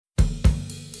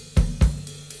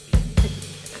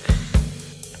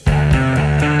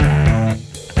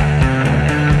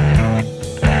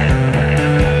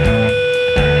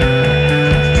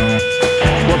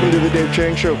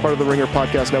Yang Show, part of the Ringer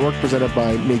Podcast Network, presented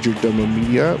by Major Domo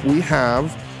Media. We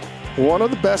have one of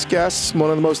the best guests, one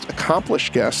of the most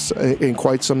accomplished guests in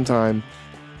quite some time,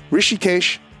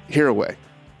 Hrishikesh Hirway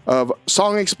of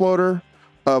Song Exploder,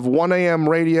 of 1AM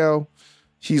Radio.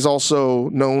 He's also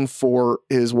known for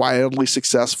his wildly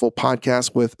successful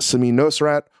podcast with Samin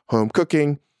Nosrat, Home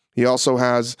Cooking. He also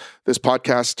has this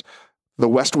podcast, The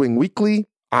West Wing Weekly.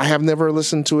 I have never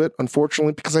listened to it,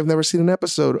 unfortunately, because I've never seen an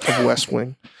episode of West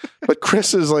Wing. But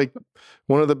Chris is like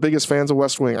one of the biggest fans of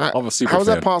West Wing. How is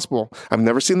that possible? I've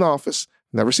never seen The Office,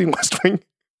 never seen West Wing.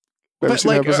 Never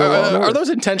seen like, are those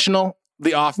intentional?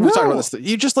 The Office. No. We're talking about this.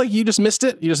 You just missed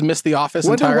it. You just missed The Office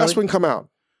entirely. When did West Wing come out?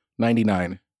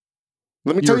 99.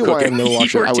 Let me tell you why I never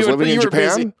watched it. I was living in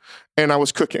Japan and I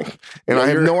was cooking. And I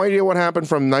have no idea what happened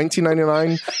from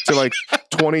 1999 to like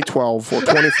 2012 or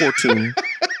 2014.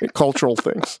 Cultural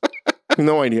things.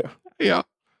 No idea. Yeah.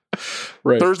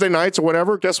 Right. Thursday nights or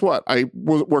whatever. Guess what? I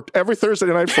worked every Thursday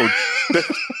night for a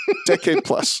decade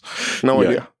plus. No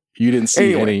idea. You didn't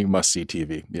see any must-see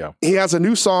TV. Yeah. He has a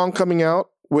new song coming out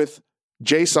with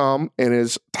Jay Som and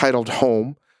is titled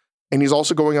Home. And he's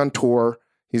also going on tour.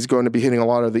 He's going to be hitting a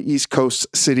lot of the East Coast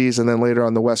cities and then later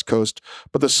on the West Coast.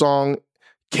 But the song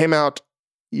came out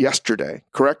yesterday.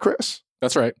 Correct, Chris?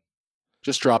 That's right.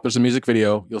 Just dropped. There's a music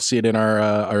video. You'll see it in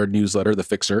our newsletter, The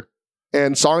Fixer.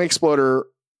 And Song Exploder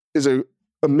is an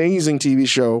amazing TV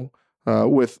show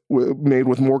made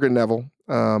with Morgan Neville.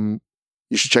 You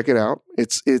should check it out.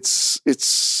 It's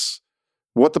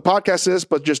what the podcast is,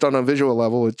 but just on a visual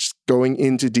level. It's going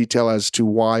into detail as to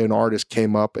why an artist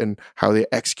came up and how they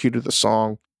executed the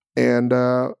song. And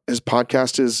his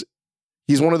podcast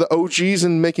he's one of the OGs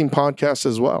in making podcasts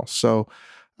as well. So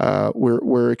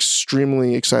we're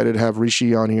extremely excited to have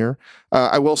Rishi on here.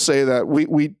 I will say that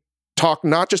we talk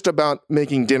not just about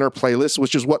making dinner playlists,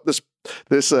 which is what this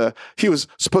he was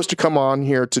supposed to come on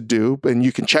here to do, and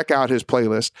you can check out his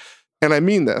playlist. And I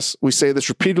mean this. We say this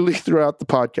repeatedly throughout the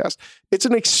podcast. It's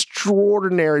an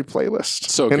extraordinary playlist.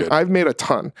 So good. And I've made a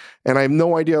ton, and I have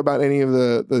no idea about any of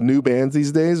the new bands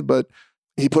these days, but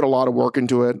he put a lot of work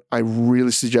into it. I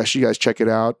really suggest you guys check it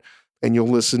out, and you'll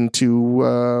listen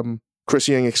to Chris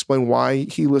Yang explain why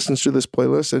he listens to this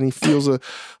playlist and he feels a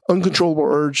uncontrollable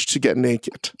urge to get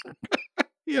naked.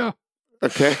 Yeah.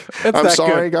 Okay. I'm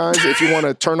sorry, guys. If you want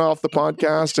to turn off the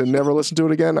podcast and never listen to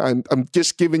it again, I'm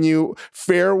just giving you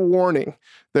fair warning.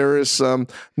 There is some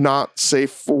not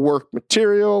safe for work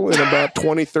material in about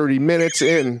 20, 30 minutes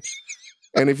in.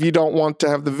 And if you don't want to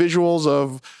have the visuals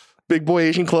of Big Boy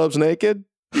Asian Clubs naked,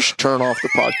 you should turn off the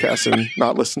podcast and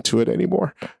not listen to it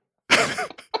anymore.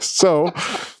 So,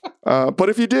 but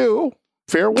if you do,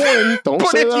 fair warning. Don't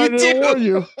say that I didn't warn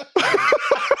you.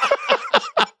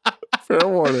 Fair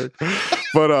warning.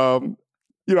 But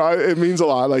it means a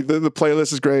lot. Like the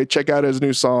playlist is great. Check out his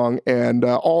new song and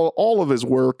all of his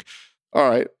work. All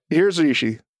right, here's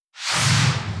Rishi.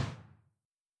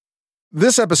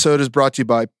 This episode is brought to you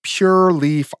by Pure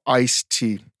Leaf Iced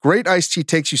Tea. Great iced tea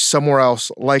takes you somewhere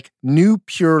else, like new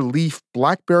Pure Leaf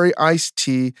Blackberry Iced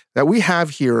Tea that we have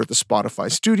here at the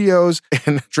Spotify studios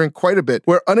and drink quite a bit,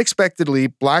 where unexpectedly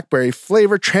blackberry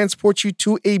flavor transports you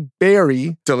to a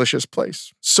berry delicious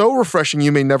place. So refreshing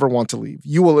you may never want to leave.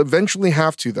 You will eventually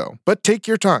have to, though. But take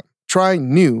your time. Try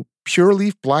new Pure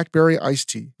Leaf Blackberry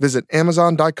Iced Tea. Visit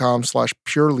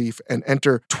Amazon.com/PureLeaf and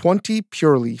enter 20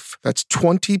 Pure Leaf. That's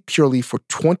 20 Pure Leaf for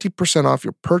 20% off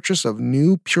your purchase of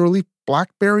new Pure Leaf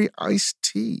Blackberry Iced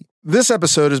Tea. This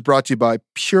episode is brought to you by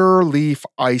Pure Leaf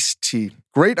Iced Tea.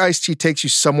 Great iced tea takes you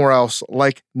somewhere else,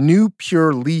 like new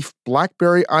Pure Leaf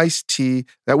Blackberry Iced Tea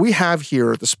that we have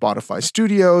here at the Spotify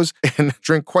studios and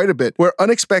drink quite a bit, where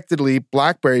unexpectedly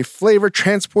blackberry flavor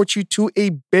transports you to a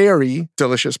berry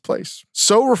delicious place.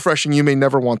 So refreshing you may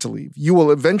never want to leave. You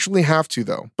will eventually have to,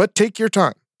 though. But take your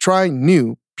time. Try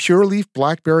new Pure Leaf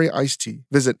Blackberry Iced Tea.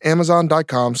 Visit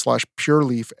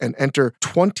Amazon.com/PureLeaf and enter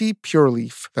 20 Pure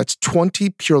Leaf. That's 20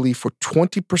 Pure Leaf for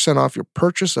 20% off your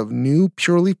purchase of new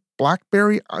Pure Leaf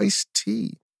Blackberry Iced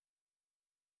Tea.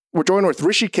 We're joined with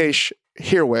Hrishikesh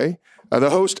Hirway, the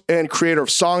host and creator of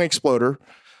Song Exploder,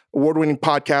 award-winning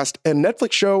podcast and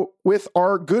Netflix show with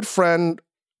our good friend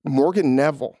Morgan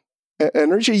Neville.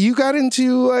 And Rishi, you got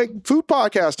into like food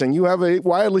podcasting. You have a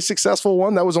wildly successful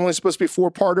one that was only supposed to be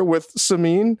 4-parter with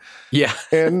Samin. Yeah.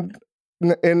 And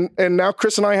now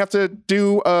Chris and I have to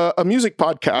do a music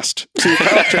podcast to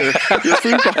counter your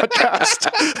food podcast.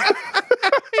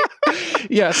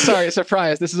 Yeah, sorry,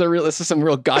 surprise. This is some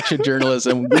real gotcha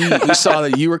journalism. We saw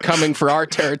that you were coming for our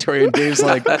territory, and Dave's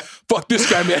like, "Fuck this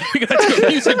guy, man. We gotta do a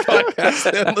music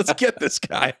podcast. Then let's get this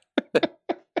guy."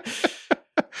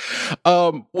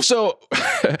 So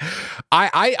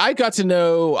I got to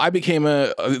know, I became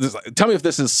tell me if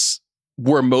this is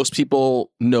where most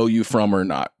people know you from or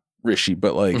not, Rishi,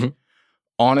 but like,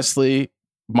 honestly,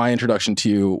 my introduction to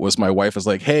you was my wife was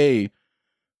like, hey,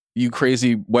 you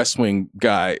crazy West Wing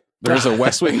guy. There's a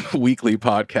West Wing weekly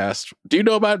podcast. Do you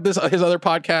know about his other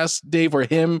podcast, Dave, where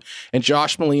him and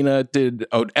Josh Molina did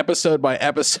an episode by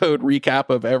episode recap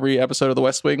of every episode of the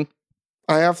West Wing?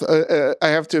 I have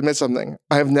to admit something.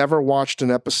 I have never watched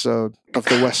an episode of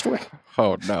The West Wing.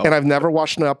 Oh, no. And I've never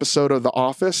watched an episode of The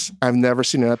Office. I've never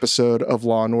seen an episode of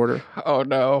Law and Order. Oh,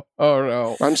 no. Oh,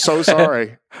 no. I'm so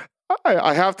sorry.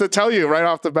 I have to tell you right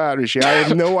off the bat, Rishi, I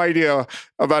have no idea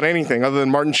about anything other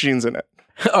than Martin Sheen's in it.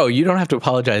 Oh, you don't have to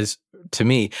apologize to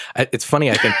me. It's funny.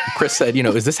 I think Chris said,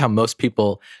 is this how most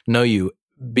people know you?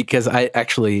 Because I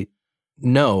actually,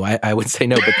 no, I would say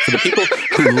no. But for the people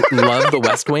who love The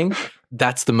West Wing,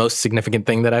 that's the most significant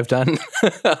thing that I've done.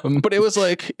 But it was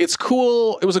like, it's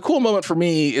cool. It was a cool moment for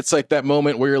me. It's like that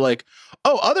moment where you're like,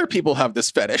 oh, other people have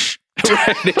this fetish.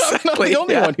 Right, exactly. I'm not the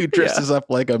only one who dresses up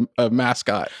like a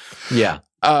mascot. Yeah.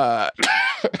 Let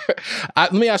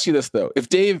me ask you this though: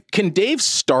 can Dave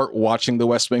start watching The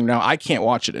West Wing now? I can't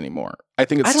watch it anymore. I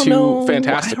think it's too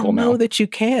fantastical now. I don't know that you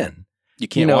can. You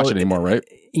can't watch it anymore, right?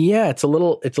 Yeah, it's a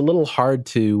little hard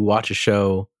to watch a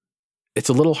show. It's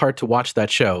a little hard to watch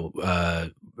that show.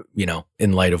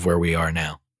 In light of where we are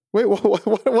now. Wait,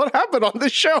 what happened on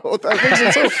this show that makes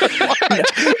it so fun?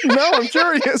 No, I'm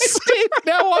curious. Steve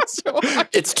now wants to watch.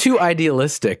 It's too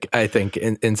idealistic, I think,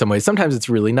 in some ways. Sometimes it's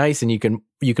really nice, and you can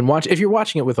watch, if you're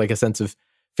watching it with like a sense of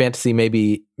fantasy,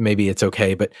 maybe it's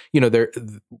okay. But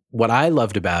what I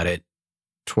loved about it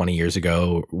 20 years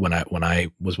ago when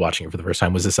I was watching it for the first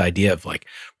time was this idea of like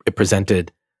it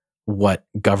presented what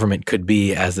government could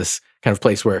be as this kind of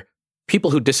place where people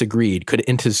who disagreed could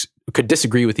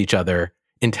disagree with each other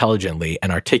intelligently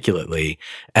and articulately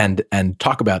and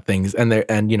talk about things. And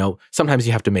sometimes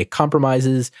you have to make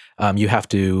compromises. You have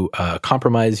to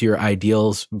compromise your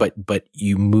ideals, but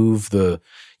you move the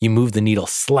needle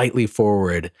slightly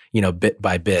forward, bit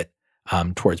by bit,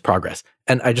 towards progress.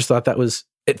 And I just thought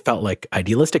it felt like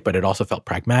idealistic, but it also felt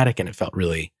pragmatic, and it felt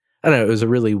really, I don't know, it was a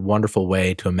really wonderful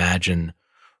way to imagine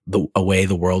a way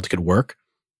the world could work.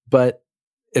 But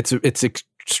it's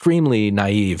extremely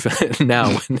naive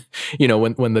now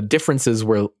when the differences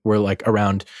were like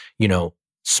around,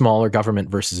 smaller government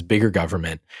versus bigger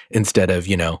government instead of,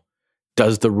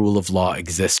 does the rule of law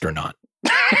exist or not?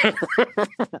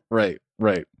 Right.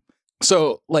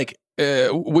 So like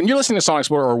when you're listening to Song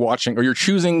Exploder or watching, or you're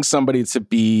choosing somebody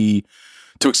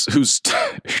who's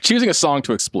choosing a song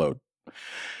to explode,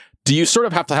 do you sort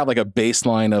of have to have like a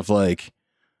baseline of like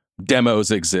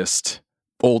demos exist,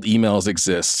 old emails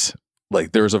exist,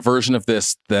 like there's a version of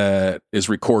this that is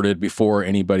recorded before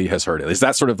anybody has heard it? Is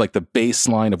that sort of like the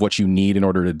baseline of what you need in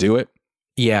order to do it?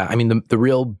 Yeah. I mean, the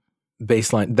real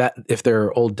baseline, that if there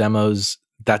are old demos,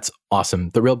 that's awesome.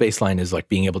 The real baseline is like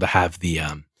being able to have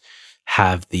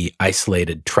the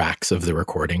isolated tracks of the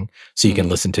recording, so you can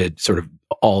listen to sort of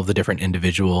all the different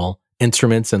individual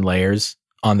instruments and layers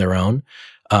on their own,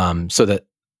 so that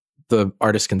the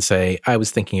artist can say, I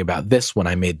was thinking about this when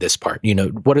I made this part.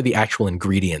 What are the actual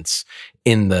ingredients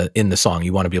in the song?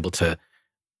 You want to be able to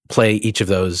play each of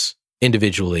those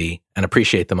individually and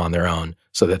appreciate them on their own,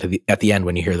 so that at the end,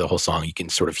 when you hear the whole song, you can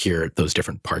sort of hear those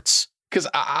different parts. Because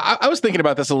I was thinking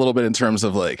about this a little bit in terms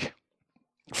of like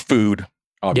food,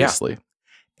 obviously. Yeah.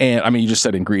 And I mean, you just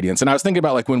said ingredients. And I was thinking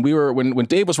about like when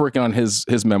Dave was working on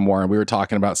his memoir and we were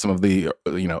talking about some of the,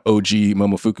 OG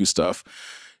Momofuku stuff,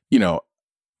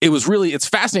 it's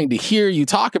fascinating to hear you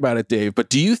talk about it, Dave. But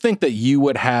do you think that you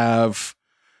would have,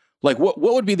 like, what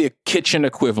would be the kitchen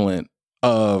equivalent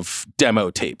of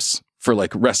demo tapes for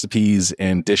like recipes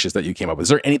and dishes that you came up with? Is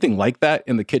there anything like that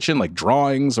in the kitchen, like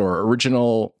drawings or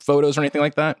original photos or anything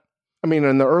like that? I mean,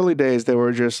 in the early days, they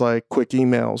were just like quick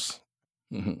emails.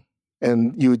 Mm-hmm.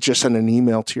 And you would just send an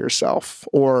email to yourself,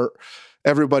 or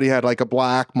everybody had like a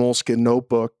black moleskin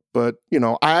notebook. But,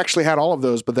 I actually had all of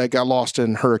those, but that got lost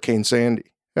in Hurricane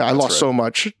Sandy. I lost so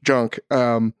much junk.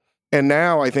 And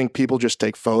now I think people just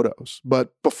take photos.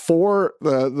 But before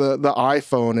the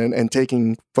iPhone and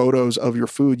taking photos of your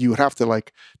food, you would have to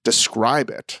like describe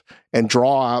it and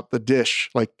draw out the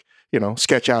dish, like,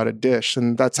 sketch out a dish.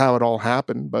 And that's how it all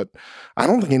happened. But I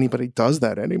don't think anybody does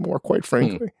that anymore, quite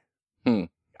frankly.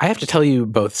 I have to tell you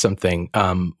both something.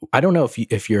 I don't know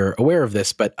if you're aware of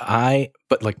this, but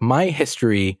like my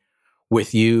history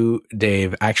with you,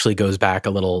 Dave, actually goes back a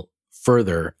little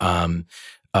further on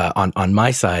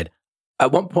my side.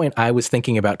 At one point, I was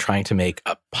thinking about trying to make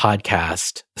a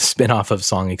podcast spinoff of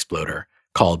Song Exploder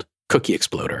called Cookie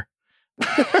Exploder,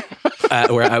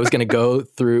 where I was going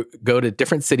to go to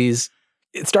different cities.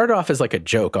 It started off as like a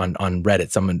joke on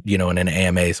Reddit. Someone, in an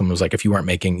AMA, someone was like, if you weren't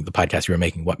making the podcast you were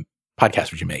making, what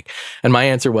podcast would you make? And my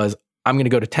answer was, I'm going to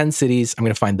go to 10 cities. I'm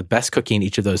going to find the best cookie in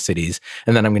each of those cities.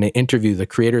 And then I'm going to interview the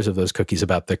creators of those cookies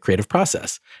about the creative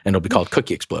process. And it'll be called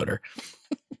Cookie Exploder.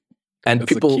 And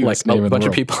That's people, like a bunch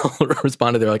of world. people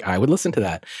responded. They're like, I would listen to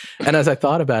that. And as I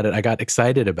thought about it, I got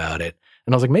excited about it.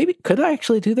 And I was like, maybe could I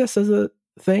actually do this as a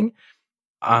thing?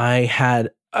 I had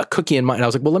a cookie in mind. I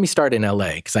was like, well, let me start in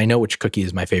LA because I know which cookie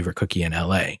is my favorite cookie in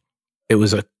LA. It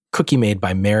was a cookie made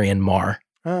by Marion Marr.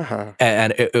 Uh-huh.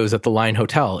 And it was at the Line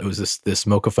Hotel. It was this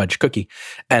mocha fudge cookie.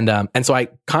 And so I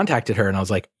contacted her and I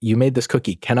was like, you made this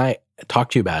cookie. Can I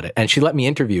talk to you about it? And she let me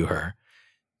interview her.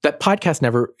 That podcast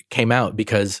never came out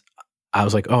because I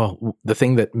was like, oh, the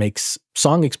thing that makes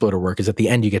Song Exploder work is at the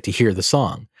end you get to hear the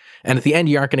song. And at the end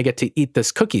you aren't going to get to eat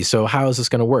this cookie. So how is this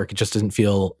going to work? It just doesn't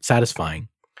feel satisfying.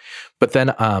 But then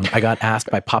I got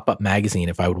asked by Pop-Up Magazine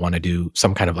if I would want to do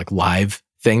some kind of like live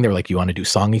thing. They were like, you want to do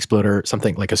Song Exploder,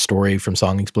 something like a story from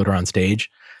Song Exploder on stage?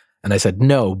 And I said,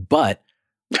 no, but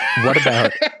what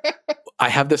about, I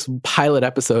have this pilot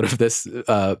episode of this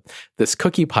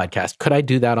cookie podcast. Could I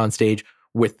do that on stage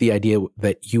with the idea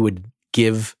that you would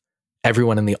give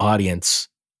everyone in the audience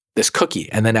this cookie?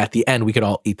 And then at the end, we could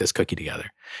all eat this cookie together.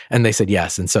 And they said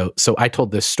yes. And so I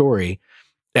told this story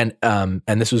and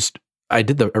this was, I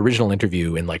did the original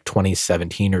interview in like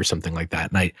 2017 or something like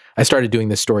that. And I started doing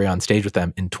this story on stage with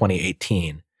them in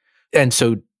 2018. And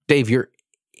so, Dave, you're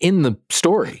in the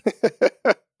story.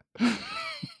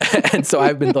 And so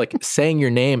I've been like saying your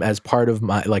name as part of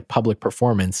my like public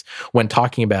performance when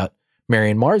talking about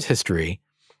Marion Marr's history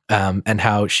and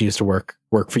how she used to work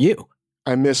for you.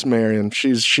 I miss Marion.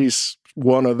 She's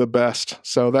one of the best.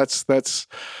 So that's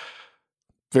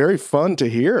very fun to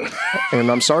hear. And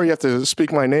I'm sorry you have to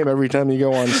speak my name every time you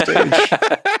go on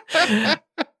stage.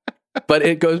 But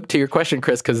it goes to your question,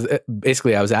 Chris, because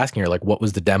basically I was asking her, like, what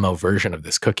was the demo version of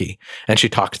this cookie? And she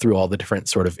talked through all the different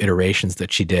sort of iterations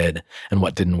that she did and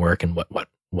what didn't work and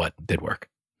what did work.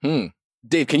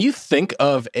 Dave, can you think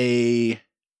of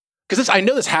because I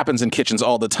know this happens in kitchens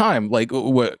all the time.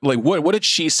 What did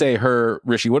she say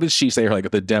Rishi, what did she say like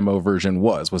the demo version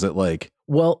was? Was it like?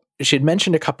 Well, she had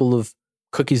mentioned a couple of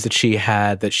cookies that she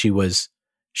had that she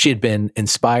had been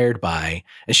inspired by,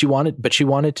 and she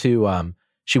wanted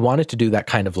to do that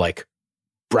kind of like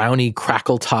brownie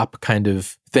crackle top kind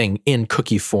of thing in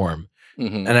cookie form.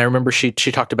 Mm-hmm. And I remember she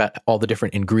talked about all the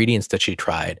different ingredients that she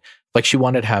tried. Like she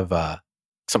wanted to have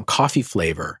some coffee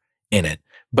flavor in it,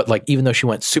 but like even though she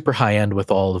went super high end with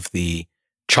all of the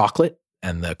chocolate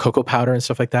and the cocoa powder and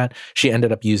stuff like that, she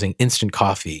ended up using instant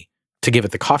coffee to give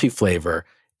it the coffee flavor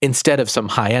instead of some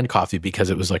high end coffee because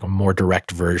it was like a more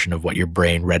direct version of what your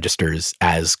brain registers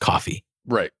as coffee.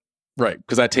 Right. Right,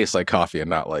 because that tastes like coffee and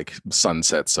not like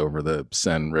sunsets over the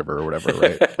Seine River or whatever,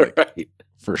 right? Like, right.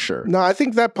 For sure. No, I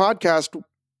think that podcast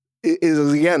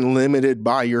is, again, limited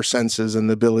by your senses and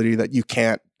the ability that you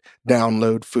can't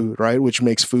download food, right? Which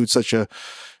makes food such a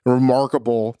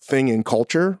remarkable thing in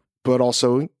culture, but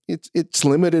also it's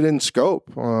limited in scope.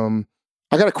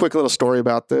 I got a quick little story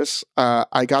about this.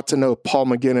 I got to know Paul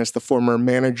McGuinness, the former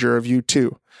manager of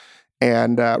U2.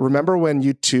 And remember when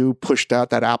U2 pushed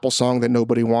out that Apple song that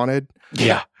nobody wanted?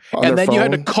 Yeah. And then you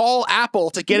had to call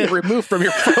Apple to get it removed from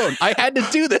your phone. I had to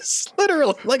do this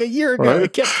literally like a year ago. Right? I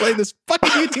kept playing this fucking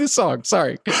U2 song.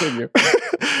 Sorry, continue.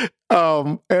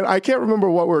 And I can't remember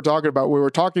what we were talking about. We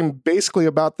were talking basically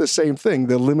about the same thing,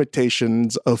 the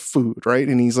limitations of food, right?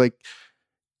 And he's like,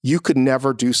 you could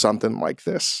never do something like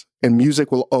this. And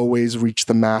music will always reach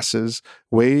the masses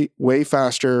way, way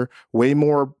faster. Way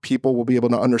more people will be able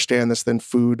to understand this than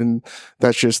food. And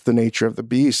that's just the nature of the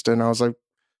beast. And I was like,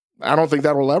 I don't think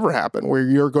that will ever happen where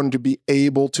you're going to be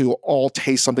able to all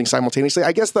taste something simultaneously.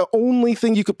 I guess the only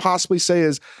thing you could possibly say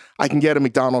is I can get a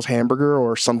McDonald's hamburger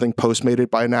or something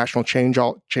Postmated by a national chain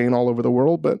all over the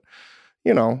world. But,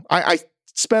 I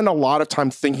spend a lot of time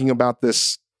thinking about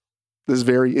this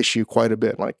very issue quite a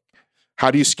bit. Like, how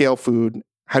do you scale food?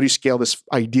 How do you scale this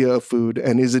idea of food?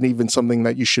 And is it even something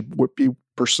that you should be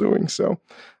pursuing? So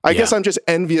I guess I'm just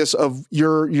envious of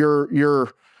your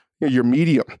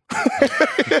medium.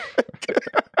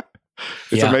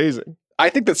 It's amazing. I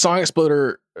think that Song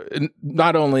Exploder,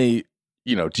 not only,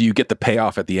 do you get the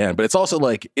payoff at the end, but it's also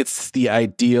like, it's the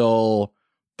ideal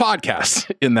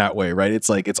podcast in that way, right? It's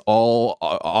like, it's all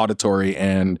auditory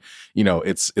and,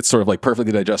 it's sort of like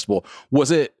perfectly digestible.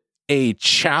 Was it a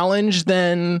challenge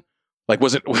then? Like,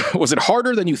 was it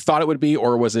harder than you thought it would be,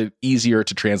 or was it easier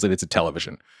to translate it to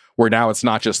television, where now it's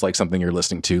not just like something you're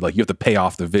listening to, like you have to pay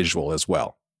off the visual as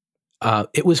well?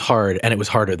 It was hard, and it was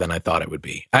harder than I thought it would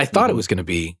be. I thought it was going to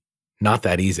be not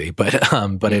that easy, but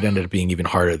it ended up being even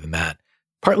harder than that.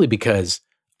 Partly because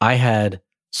I had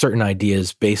certain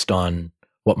ideas based on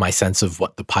what my sense of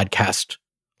what the podcast,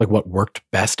 like what worked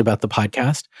best about the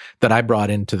podcast, that I brought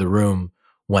into the room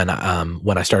when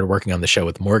I started working on the show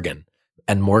with Morgan.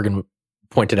 And Morgan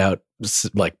pointed out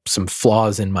like some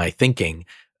flaws in my thinking,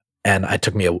 and it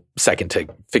took me a second to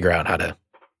figure out how to,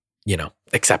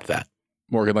 accept that.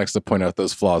 Morgan likes to point out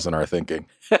those flaws in our thinking.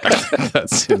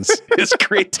 That's his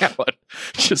great talent.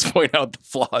 Just point out the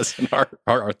flaws in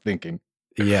our thinking.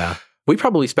 Yeah. We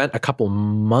probably spent a couple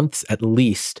months at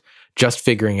least just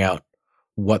figuring out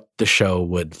what the show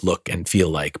would look and feel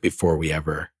like before we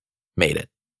ever made it.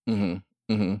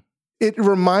 Mm-hmm. Mm-hmm. It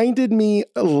reminded me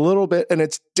a little bit, and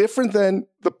it's different than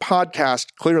the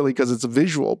podcast, clearly, because it's a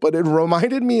visual, but it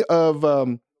reminded me of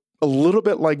a little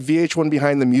bit like VH1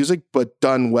 Behind the Music, but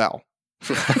done well.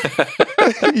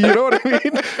 You know what I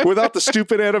mean? Without the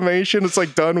stupid animation, it's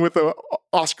like done with an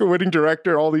Oscar-winning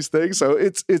director, all these things. So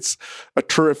it's a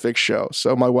terrific show.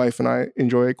 So my wife and I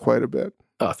enjoy it quite a bit.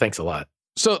 Oh, thanks a lot.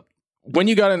 So when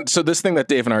you got in, so this thing that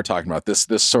Dave and I are talking about, this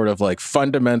sort of like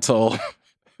fundamental,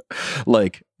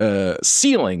 like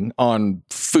ceiling on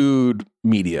food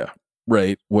media,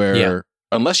 right? Where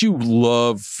unless you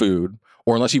love food,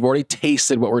 or unless you've already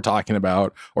tasted what we're talking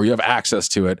about, or you have access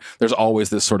to it, there's always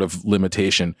this sort of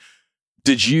limitation.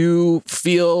 Did you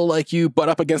feel like you butt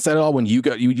up against that at all when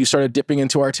you started dipping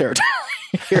into our territory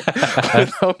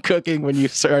with home cooking, when you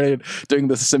started doing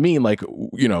the Samin? Like,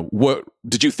 what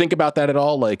did you think about that at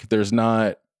all? Like, there's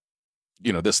not,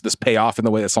 this payoff in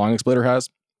the way that Song Exploder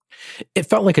has? It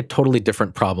felt like a totally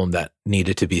different problem that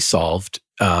needed to be solved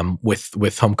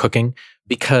with home cooking,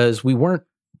 because we weren't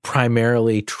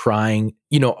primarily trying,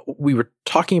 we were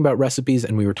talking about recipes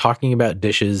and we were talking about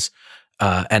dishes,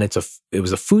 and it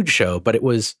was a food show, but it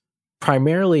was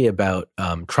primarily about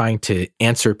trying to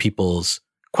answer people's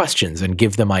questions and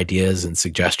give them ideas and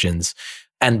suggestions.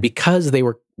 And because they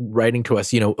were writing to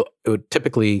us, it would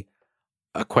typically,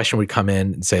 a question would come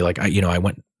in and say like, I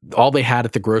went, all they had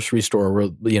at the grocery store were,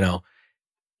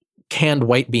 canned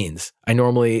white beans. I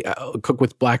normally cook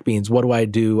with black beans. What do I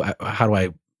do? How do I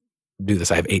do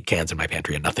this? I have 8 cans in my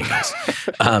pantry and nothing else.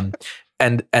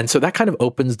 And so that kind of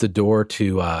opens the door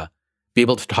to be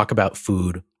able to talk about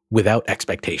food without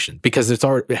expectation, because it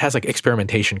has like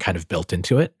experimentation kind of built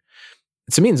into it.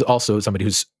 Samin's also somebody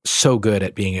who's so good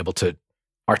at being able to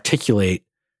articulate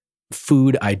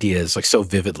food ideas like so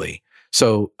vividly.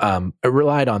 So I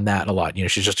relied on that a lot.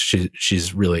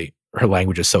 She's really, her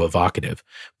language is so evocative,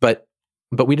 but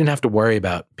we didn't have to worry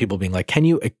about people being like, can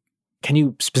you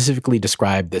specifically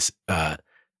describe this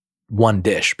one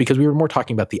dish? Because we were more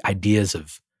talking about the ideas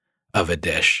of a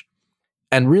dish.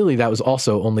 And really, that was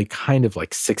also only kind of like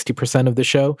 60% of the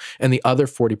show. And the other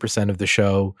 40% of the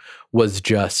show was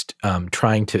just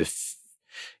trying to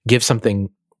give something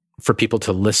for people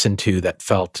to listen to that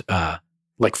felt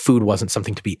like food wasn't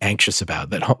something to be anxious about,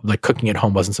 that like cooking at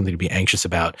home wasn't something to be anxious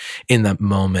about in that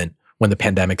moment when the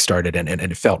pandemic started and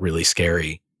it felt really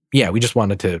scary. Yeah, we just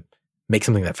wanted to make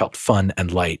something that felt fun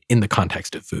and light in the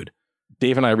context of food.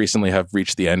 Dave and I recently have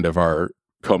reached the end of our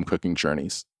home cooking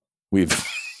journeys. We've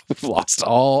lost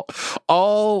all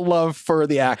love for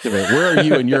the act of it. Where are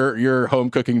you in your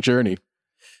home cooking journey?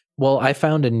 Well, I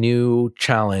found a new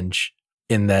challenge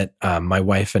in that my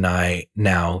wife and I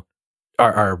now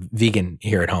are vegan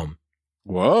here at home.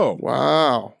 Whoa.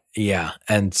 Wow. Yeah.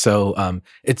 And so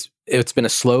it's been a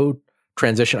slow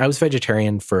transition. I was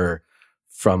vegetarian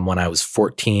from when I was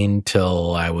 14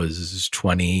 till I was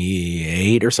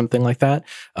 28 or something like that,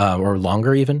 or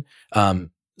longer even.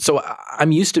 So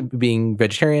I'm used to being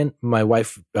vegetarian. My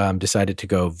wife decided to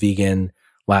go vegan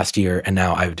last year, and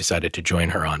now I've decided to join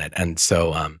her on it. And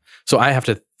so I have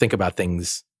to think about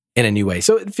things in a new way.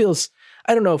 So it feels,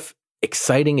 I don't know if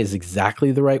exciting is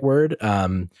exactly the right word,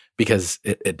 because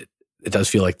it does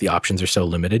feel like the options are so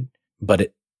limited,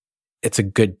 but it's a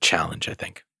good challenge, I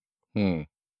think.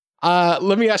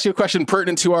 Let me ask you a question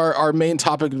pertinent to our main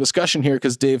topic of discussion here,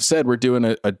 because Dave said we're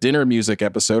doing a dinner music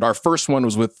episode. Our first one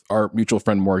was with our mutual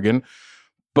friend Morgan.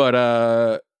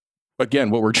 But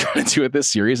again, what we're trying to do with this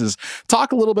series is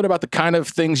talk a little bit about the kind of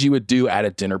things you would do at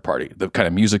a dinner party, the kind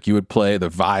of music you would play, the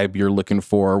vibe you're looking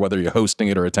for, whether you're hosting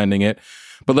it or attending it.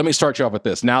 But let me start you off with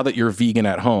this. Now that you're vegan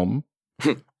at home,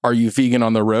 are you vegan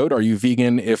on the road? Are you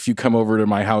vegan if you come over to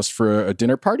my house for a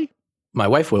dinner party? My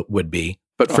wife would be.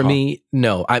 But for me,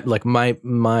 no. I like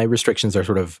my restrictions are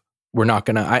sort of, we're not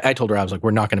going to, I told her, I was like,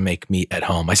 we're not going to make meat at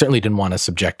home. I certainly didn't want to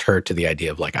subject her to the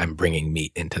idea of like, I'm bringing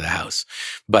meat into the house.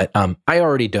 But I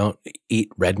already don't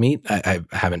eat red meat. I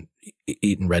haven't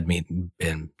eaten red meat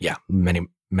in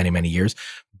many years.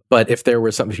 But if there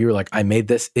was something, if you were like, I made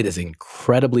this, it is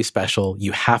incredibly special,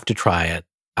 you have to try it,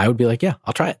 I would be like, yeah,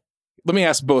 I'll try it. Let me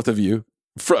ask both of you,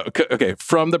 from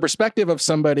the perspective of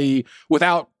somebody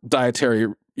without dietary,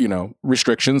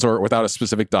 restrictions or without a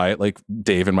specific diet, like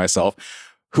Dave and myself,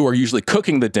 who are usually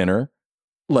cooking the dinner.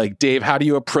 Like, Dave, how do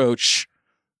you approach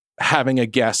having a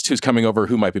guest who's coming over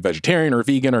who might be vegetarian or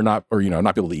vegan or not be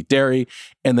able to eat dairy?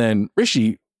 And then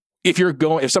Rishi, if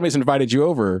somebody's invited you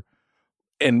over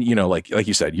and, like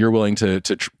you said, you're willing to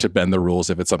bend the rules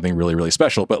if it's something really, really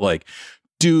special, but like,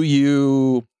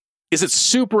 is it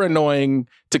super annoying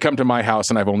to come to my house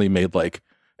and I've only made like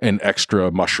an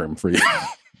extra mushroom for you?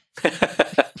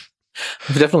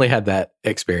 I've definitely had that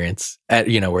experience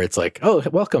where it's like, oh,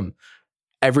 welcome.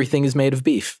 Everything is made of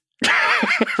beef.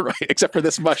 Right. Except for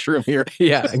this mushroom here.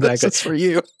 Yeah, exactly. That's for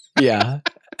you. Yeah.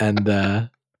 And and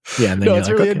then no, it's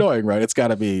like, really okay. annoying, right? It's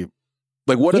gotta be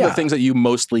like, what are the things that you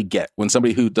mostly get when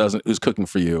somebody who's cooking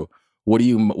for you, what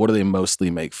do they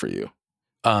mostly make for you?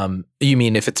 You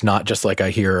mean if it's not just like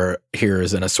here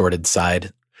is an assorted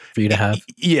side for you to have?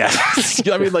 Yeah.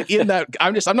 I mean, like in that,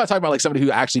 I'm not talking about like somebody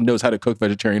who actually knows how to cook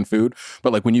vegetarian food,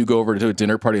 but like when you go over to a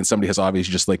dinner party and somebody has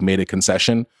obviously just like made a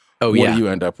concession, what do you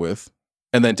end up with?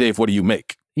 And then Dave, what do you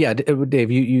make? Yeah,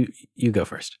 Dave, you go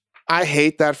first. I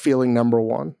hate that feeling, number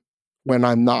one, when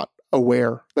I'm not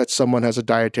aware that someone has a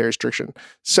dietary restriction.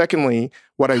 Secondly,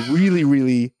 what I really,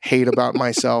 really hate about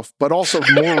myself, but also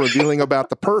more revealing about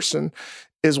the person,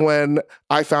 is when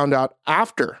I found out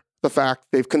after the fact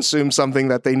they've consumed something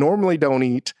that they normally don't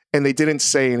eat and they didn't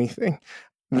say anything.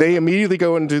 They immediately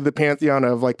go into the pantheon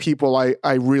of like people I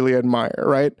really admire,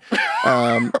 right?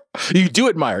 You do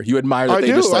admire. You admire that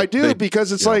I do,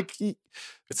 because it's like...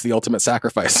 It's the ultimate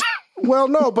sacrifice. Well,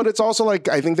 no, but it's also like,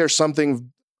 I think there's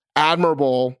something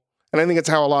admirable, and I think it's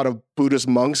how a lot of Buddhist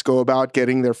monks go about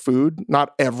getting their food.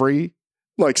 Not every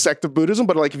like sect of Buddhism,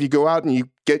 but like if you go out and you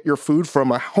get your food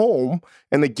from a home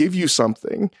and they give you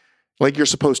something, like you're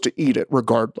supposed to eat it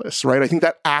regardless, right? I think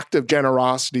that act of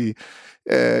generosity,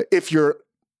 if you're,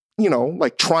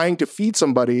 like trying to feed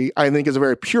somebody, I think is a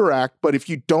very pure act. But if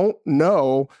you don't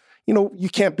know, you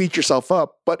can't beat yourself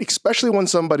up. But especially when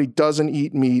somebody doesn't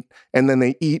eat meat and then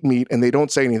they eat meat and they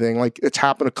don't say anything, like it's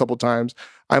happened a couple times,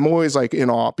 I'm always like in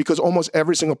awe, because almost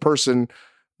every single person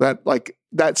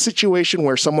that situation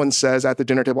where someone says at the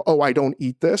dinner table, oh, I don't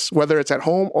eat this, whether it's at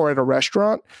home or at a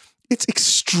restaurant, it's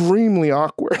extremely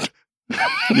awkward,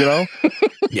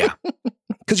 Yeah.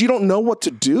 Because you don't know what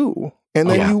to do. And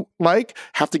then you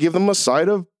have to give them a side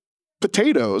of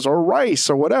potatoes or rice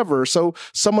or whatever. So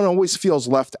someone always feels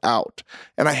left out.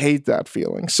 And I hate that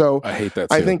feeling. So I hate that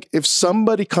too. I think if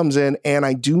somebody comes in and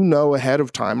I do know ahead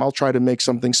of time, I'll try to make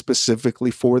something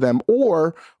specifically for them.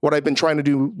 Or what I've been trying to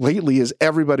do lately is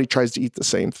everybody tries to eat the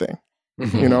same thing,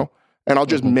 and I'll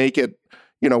just make it,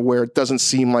 where it doesn't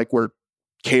seem like we're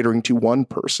catering to one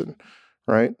person.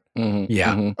 Right. Mm-hmm.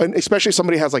 Yeah. Mm-hmm. And especially if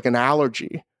somebody has like an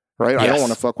allergy, right? Yes. I don't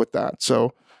want to fuck with that.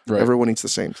 So everyone eats the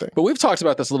same thing. But we've talked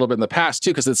about this a little bit in the past too,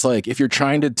 because it's like, if you're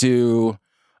trying to do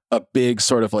a big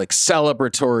sort of like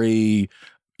celebratory,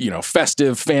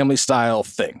 festive family style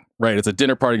thing, right? It's a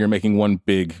dinner party. You're making one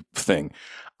big thing.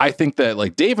 I think that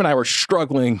like Dave and I were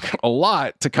struggling a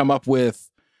lot to come up with,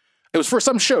 it was for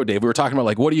some show, Dave. We were talking about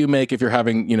like, what do you make if you're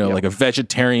having, like a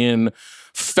vegetarian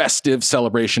festive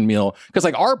celebration meal? Because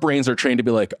like our brains are trained to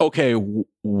be like, okay,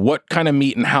 what kind of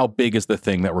meat and how big is the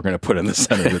thing that we're going to put in the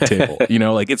center of the table?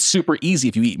 Like it's super easy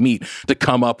if you eat meat to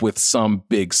come up with some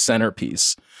big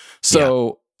centerpiece.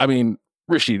 So, I mean,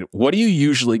 Rishi, what do you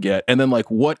usually get? And then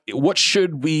like, what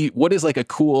is like a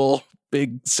cool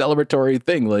big celebratory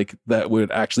thing like that would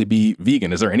actually be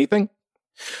vegan? Is there anything?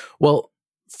 Well,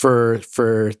 for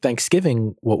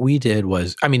Thanksgiving, what we did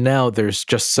was, now there's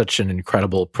just such an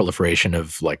incredible proliferation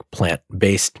of like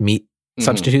plant-based meat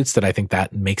substitutes that I think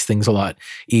that makes things a lot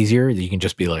easier. You can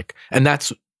just be like, and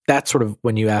that's sort of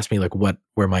when you ask me like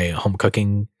where my home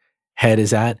cooking head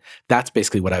is at, that's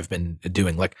basically what I've been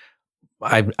doing. Like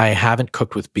I haven't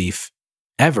cooked with beef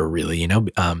ever really,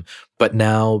 but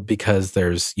now because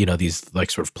there's, these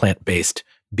like sort of plant-based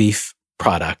beef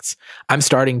products, I'm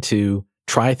starting to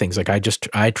try things. Like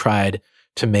I tried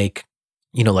to make,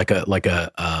 like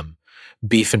a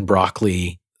beef and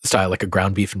broccoli style, like a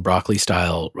ground beef and broccoli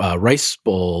style rice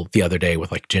bowl the other day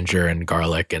with like ginger and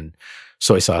garlic and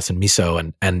soy sauce and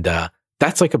miso. And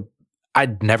that's like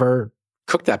I'd never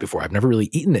cooked that before. I've never really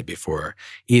eaten it before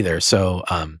either. So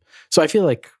I feel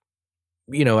like,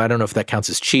 I don't know if that counts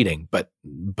as cheating, but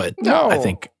No. I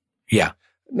think, yeah.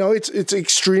 No, it's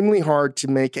extremely hard to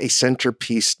make a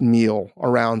centerpiece meal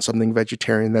around something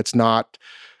vegetarian that's not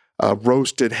a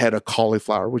roasted head of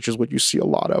cauliflower, which is what you see a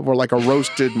lot of, or like a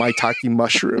roasted maitake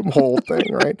mushroom whole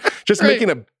thing, right? Just making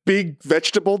a big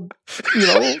vegetable,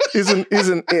 isn't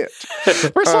it.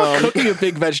 First of all, cooking a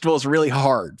big vegetable is really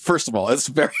hard. First of all, it's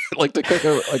very like to cook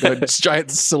a giant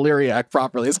celeriac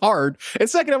properly. It's hard. And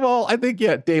second of all, I think,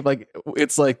 Dave, like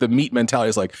it's like the meat mentality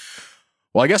is like,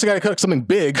 well, I guess I got to cook something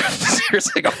big.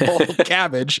 There's like a whole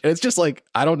cabbage. And it's just like,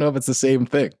 I don't know if it's the same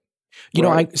thing. You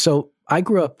know, I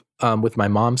grew up with my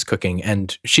mom's cooking,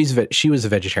 and she was a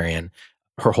vegetarian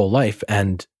her whole life.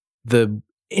 And the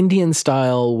Indian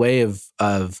style way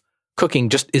of cooking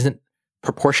just isn't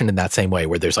proportioned in that same way,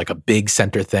 where there's like a big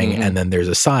center thing and then there's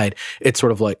a side. It's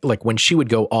sort of like when she would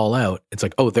go all out, it's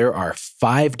like, oh, there are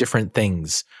 5 different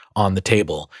things on the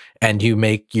table, and you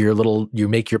make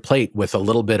your plate with a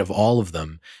little bit of all of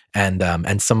them,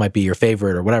 and some might be your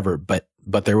favorite or whatever, but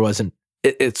there wasn't.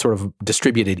 It's sort of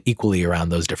distributed equally around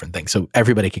those different things, so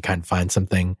everybody could kind of find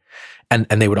something, and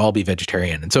they would all be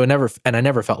vegetarian, and so I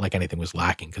never felt like anything was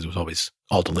lacking because it was always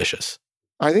all delicious.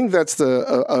 I think that's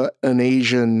an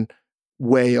Asian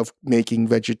way of making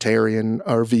vegetarian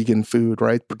or vegan food,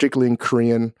 right? Particularly in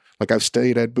Korean. Like I've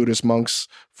stayed at Buddhist monks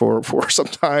for some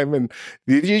time, and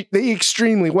they eat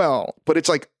extremely well, but it's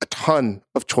like a ton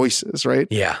of choices, right?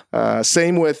 Yeah.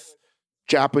 Same with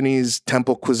Japanese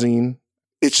temple cuisine.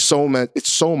 It's so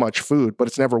much food, but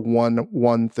it's never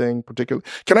one thing particular.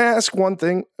 Can I ask one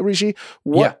thing, Rishi?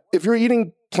 If you're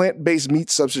eating plant-based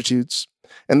meat substitutes,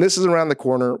 and this is around the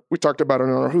corner, we talked about it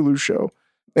on our Hulu show,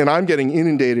 and I'm getting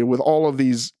inundated with all of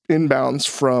these inbounds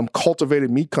from cultivated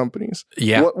meat companies.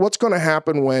 Yeah. What's going to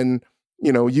happen when,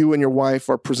 you and your wife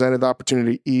are presented the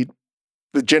opportunity to eat?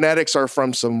 The genetics are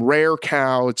from some rare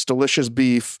cow. It's delicious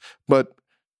beef, but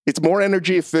it's more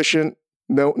energy efficient.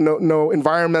 No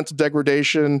environmental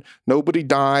degradation. Nobody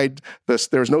died.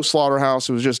 There's no slaughterhouse.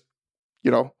 It was just,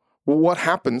 what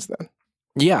happens then?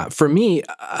 Yeah. For me,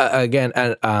 again,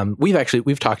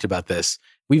 we've talked about this.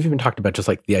 We've even talked about just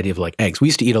like the idea of like eggs. We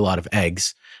used to eat a lot of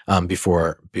eggs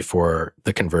before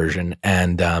the conversion.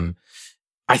 And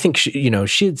I think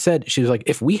she had said, she was like,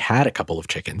 if we had a couple of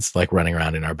chickens like running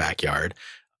around in our backyard,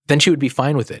 then she would be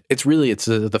fine with it. It's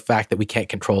the fact that we can't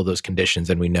control those conditions.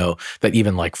 And we know that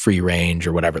even like free range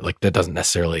or whatever, like that doesn't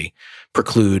necessarily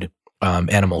preclude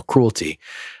animal cruelty.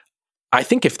 I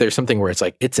think if there's something where it's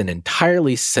like, it's an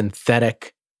entirely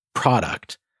synthetic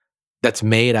product that's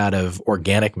made out of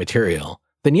organic material,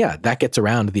 then that gets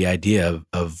around the idea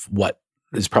of what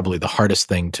is probably the hardest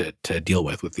thing to deal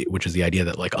with which is the idea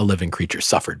that like a living creature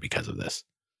suffered because of this.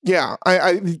 Yeah,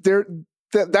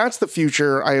 that's the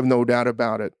future. I have no doubt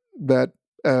about it, that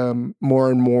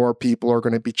more and more people are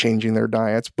going to be changing their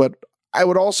diets. But I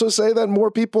would also say that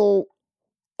more people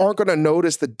aren't going to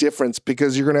notice the difference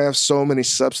because you're going to have so many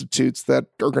substitutes that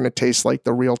are going to taste like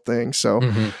the real thing. So,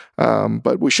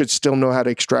 but we should still know how to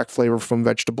extract flavor from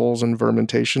vegetables and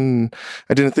fermentation.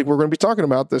 I didn't think we were going to be talking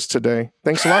about this today.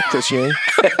 Thanks a lot, Chris Yang.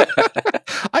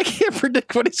 I can't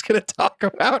predict what he's going to talk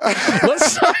about.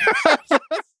 Let's talk about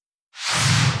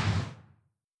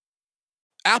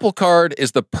Apple Card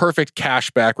is the perfect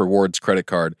cashback rewards credit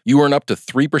card. You earn up to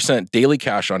 3% daily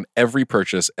cash on every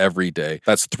purchase every day.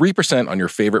 That's 3% on your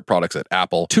favorite products at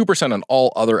Apple, 2% on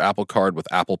all other Apple Card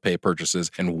with Apple Pay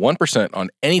purchases, and 1% on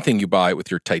anything you buy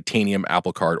with your titanium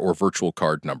Apple Card or virtual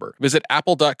card number. Visit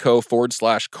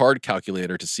apple.co/card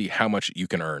calculator to see how much you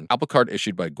can earn. Apple Card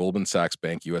issued by Goldman Sachs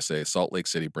Bank USA, Salt Lake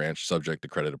City branch, subject to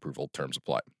credit approval. Terms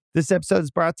apply. This episode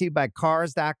is brought to you by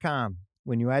Cars.com.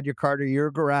 When you add your car to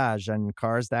your garage on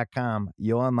Cars.com,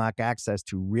 you'll unlock access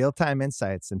to real-time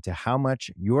insights into how much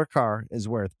your car is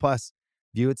worth. Plus,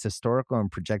 view its historical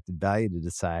and projected value to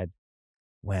decide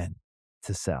when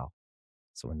to sell.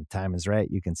 So when the time is right,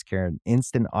 you can secure an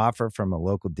instant offer from a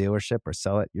local dealership or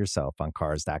sell it yourself on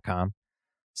Cars.com.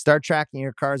 Start tracking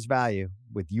your car's value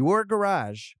with your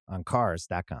garage on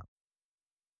Cars.com.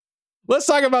 Let's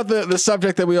talk about the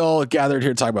subject that we all gathered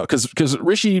here to talk about, because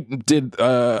Rishi did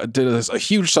a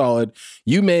huge solid.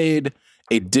 You made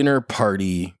a dinner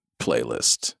party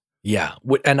playlist. Yeah,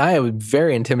 and I was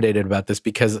very intimidated about this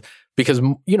because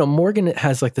Morgan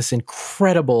has like this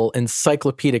incredible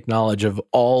encyclopedic knowledge of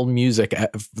all music,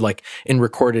 like in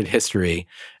recorded history.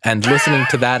 And listening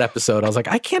to that episode, I was like,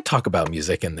 I can't talk about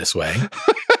music in this way.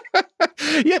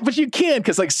 Yeah, but you can,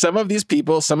 because like some of these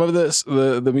people, some of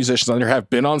the musicians on there have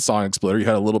been on Song Exploder. You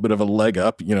had a little bit of a leg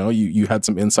up, you had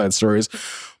some inside stories.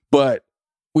 But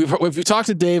we've talked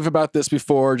to Dave about this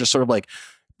before, just sort of like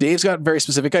Dave's got very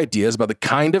specific ideas about the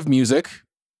kind of music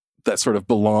that sort of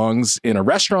belongs in a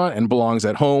restaurant and belongs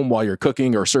at home while you're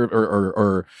cooking or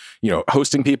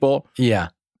hosting people. Yeah.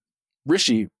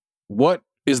 Rishi, what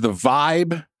is the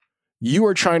vibe you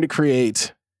are trying to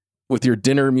create with your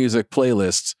dinner music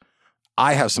playlist,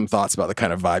 I have some thoughts about the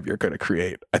kind of vibe you're going to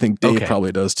create. I think Dave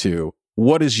probably does too.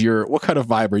 What kind of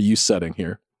vibe are you setting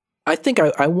here? I think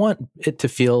I want it to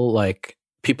feel like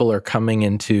people are coming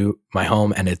into my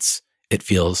home and it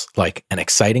feels like an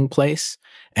exciting place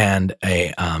and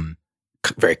a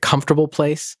very comfortable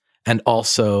place. And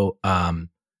also,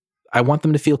 I want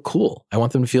them to feel cool. I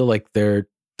want them to feel like there's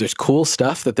cool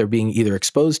stuff that they're being either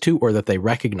exposed to or that they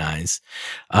recognize.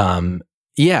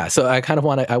 So I kind of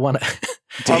want to.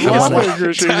 I'm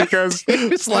laughing because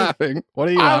he's laughing. What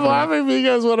are you? I'm laughing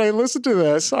because when I listened to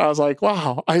this, I was like,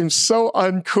 "Wow, I'm so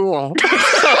uncool." Because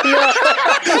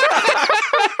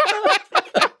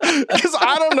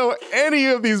I don't know any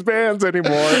of these bands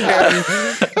anymore, and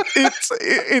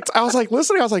it's. I was like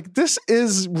listening. I was like, "This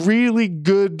is really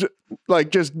good."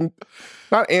 Like just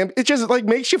not, and it just like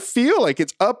makes you feel like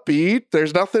it's upbeat.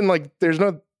 There's nothing like there's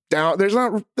no. Down,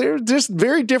 they're just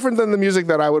very different than the music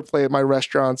that I would play at my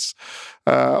restaurants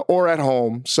or at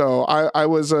home. So I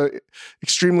was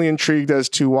extremely intrigued as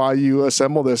to why you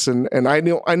assemble this, and I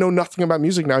know nothing about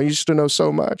music now. I used to know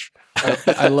so much.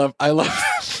 I love.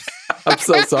 I'm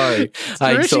so sorry.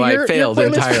 I failed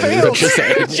entirely.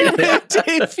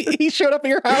 Dave, he showed up at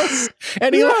your house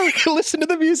and he listened to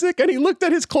the music and he looked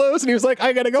at his clothes and he was like,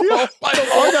 "I gotta go home.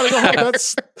 I gotta go home."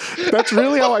 That's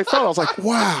really how I felt. I was like,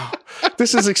 "Wow,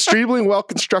 this is extremely well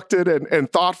constructed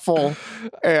and thoughtful."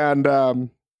 And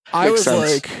I was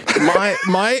like,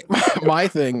 my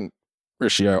thing,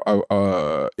 Rishi,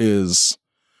 is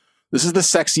this is the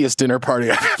sexiest dinner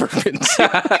party I've ever been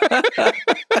to.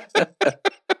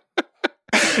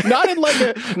 Not in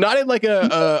like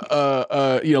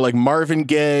a like Marvin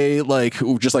Gaye, like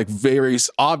just like very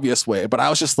obvious way. But I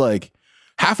was just like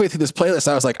halfway through this playlist,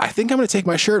 I was like, I think I'm going to take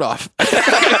my shirt off.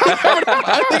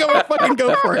 I think I'm going to fucking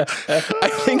go for it. I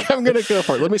think I'm going to go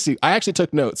for it. Let me see. I actually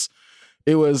took notes.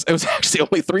 It was actually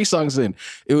only 3 songs in.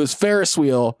 It was Ferris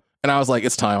Wheel. And I was like,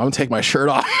 it's time. I'm going to take my shirt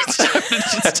off.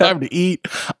 It's time to eat.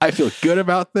 I feel good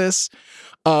about this.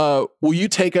 Will you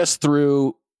take us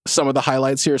through some of the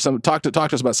highlights here? Talk to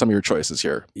us about some of your choices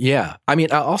here. Yeah. I mean,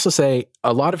 I'll also say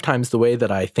a lot of times the way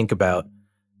that I think about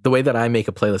the way that I make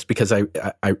a playlist, because I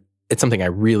it's something I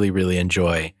really, really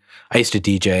enjoy. I used to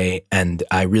DJ and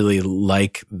I really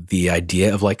like the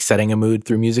idea of like setting a mood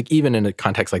through music, even in a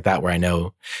context like that where I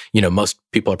know, most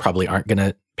people aren't going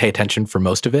to pay attention for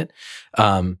most of it.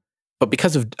 But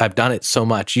because I've done it so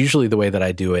much, usually the way that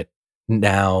I do it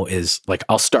now is like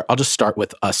I'll just start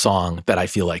with a song that I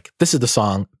feel like this is the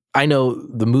song. I know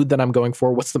the mood that I'm going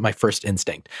for. What's my first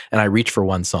instinct? And I reach for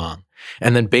one song.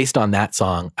 And then based on that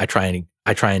song, I try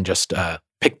and just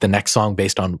pick the next song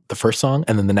based on the first song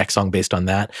and then the next song based on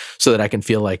that, so that I can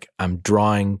feel like I'm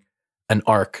drawing an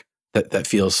arc that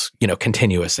feels,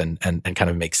 continuous and kind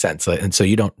of makes sense. And so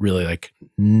you don't really like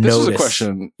notice. This is a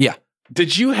question. Yeah.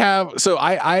 Did you have, so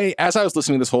I as I was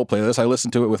listening to this whole playlist, I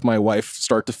listened to it with my wife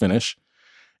start to finish.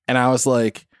 And I was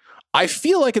like, I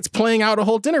feel like it's playing out a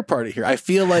whole dinner party here. I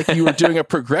feel like you were doing a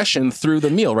progression through the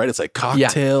meal, right? It's like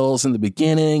cocktails in the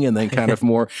beginning and then kind of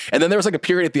more. And then there was like a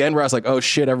period at the end where I was like, oh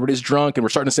shit, everybody's drunk and we're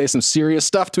starting to say some serious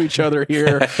stuff to each other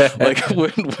here. Like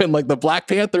when like the Black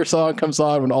Panther song comes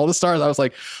on, when all the stars, I was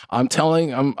like, I'm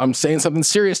saying something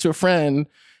serious to a friend.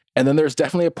 And then there's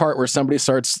definitely a part where somebody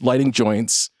starts lighting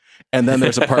joints. And then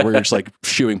there's a part where you're just like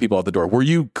shooing people out the door. Were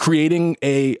you creating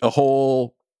a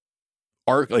whole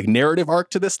arc, like narrative arc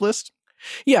to this list?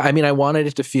 Yeah, I mean, I wanted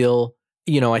it to feel,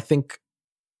 I think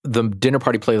the dinner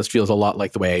party playlist feels a lot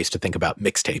like the way I used to think about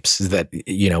mixtapes, is that,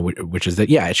 which is that,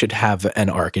 yeah, it should have an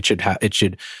arc. It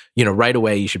should, right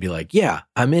away you should be like, yeah,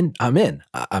 I'm in,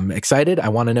 I'm excited. I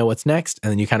want to know what's next.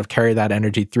 And then you kind of carry that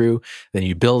energy through, then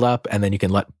you build up, and then you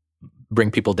can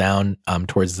bring people down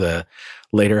towards the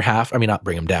later half. I mean, not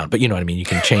bring them down, but you know what I mean? You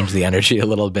can change the energy a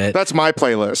little bit. That's my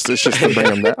playlist. It's just to bring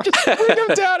them down. Just bring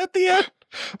them down at the end.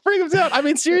 Bring them down. I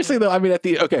mean, seriously though,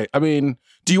 do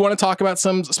you want to talk about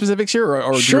some specifics here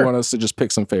or Sure. Do you want us to just pick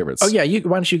some favorites? Oh yeah.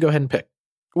 Why don't you go ahead and pick?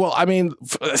 Well, I mean,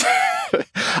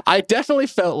 I definitely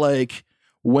felt like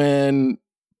when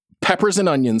Peppers and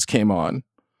Onions came on,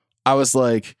 I was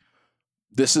like,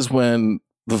 this is when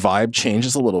the vibe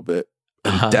changes a little bit.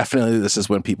 And definitely this is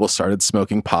when people started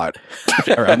smoking pot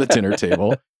around the dinner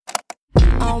table.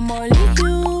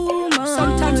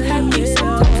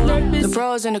 The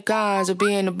pros and the cons of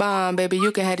being a bomb, baby.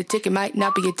 You can have the ticket, might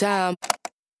not be your time.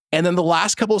 And then the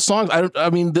last couple of songs,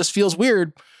 I mean, this feels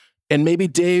weird. And maybe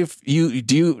Dave,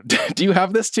 do you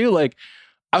have this too? Like,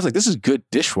 I was like, this is good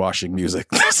dishwashing music.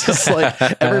 This is like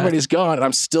everybody's gone, and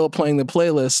I'm still playing the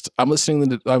playlist. I'm listening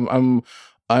to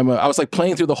I was like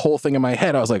playing through the whole thing in my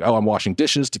head. I was like, oh, I'm washing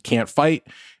dishes to Can't Fight.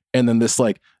 and then this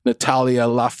like Natalia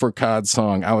Lafourcade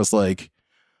song, I was like,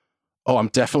 oh, I'm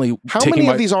definitely How taking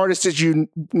many of these artists did you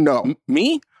know?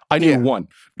 Me? I knew one.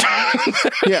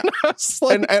 Yeah.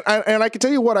 Like, and I can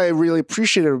tell you what I really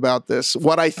appreciated about this,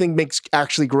 what I think makes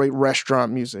actually great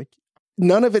restaurant music.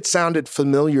 None of it sounded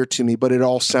familiar to me, but it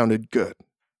all sounded good.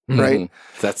 Right?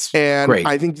 That's great. great.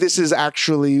 I think this is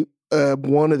actually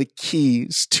one of the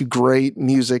keys to great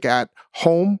music at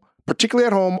home, particularly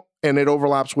at home, and it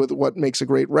overlaps with what makes a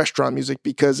great restaurant music,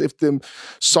 because if the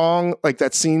song, like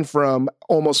that scene from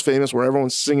Almost Famous where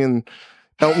everyone's singing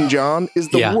Elton John, is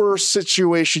the worst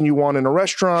situation you want in a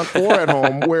restaurant or at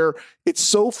home, where it's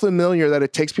so familiar that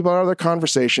it takes people out of their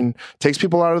conversation, takes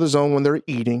people out of the zone when they're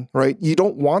eating, right? You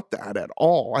don't want that at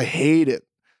all. I hate it.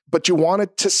 But you want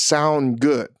it to sound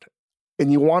good and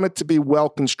you want it to be well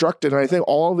constructed. And I think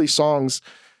all of these songs,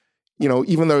 you know,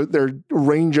 even though their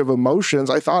range of emotions,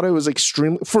 I thought it was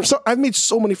extremely, I've made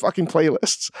so many fucking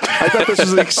playlists. I thought this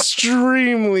was an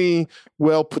extremely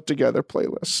well put together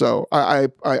playlist. So I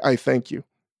thank you.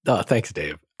 Oh, thanks,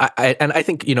 Dave. I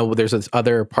think, you know, there's this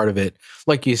other part of it,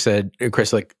 like you said,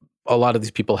 Chris, like a lot of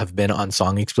these people have been on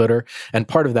Song Exploder. And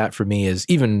part of that for me is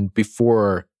even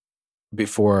before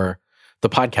the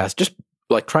podcast, just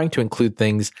like trying to include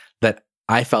things that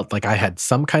I felt like I had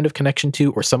some kind of connection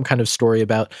to or some kind of story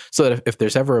about, so that if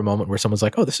there's ever a moment where someone's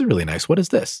like, oh, this is really nice, what is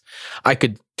this? I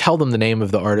could tell them the name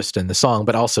of the artist and the song,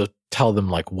 but also tell them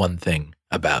like one thing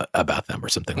about them or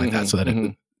something like that, so that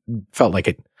it felt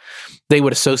like they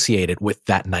would associate it with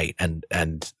that night and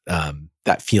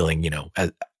that feeling, you know,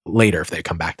 later if they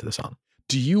come back to the song.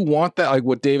 Do you want that, like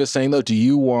what Dave is saying though, do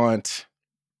you want,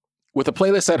 with a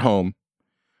playlist at home,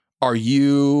 are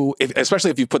you,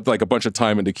 especially if you put like a bunch of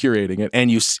time into curating it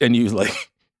and you like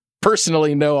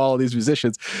personally know all of these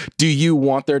musicians, do you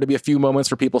want there to be a few moments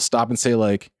where people stop and say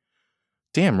like,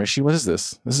 damn, Rishi, what is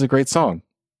this? This is a great song.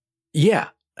 Yeah.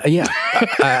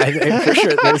 I for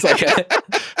sure. There's like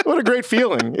what a great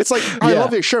feeling. It's like, I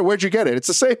love your shirt. Where'd you get it? It's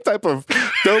the same type of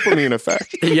dopamine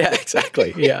effect. Yeah,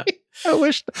 exactly. Yeah. I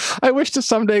wish to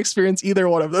someday experience either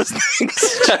one of those things.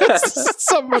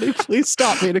 Somebody please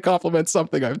stop me to compliment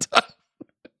something I've done.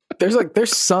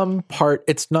 There's some part,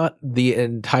 it's not the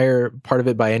entire part of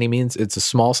it by any means. It's a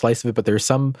small slice of it, but there's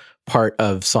some part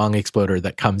of Song Exploder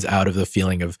that comes out of the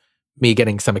feeling of me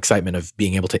getting some excitement of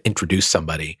being able to introduce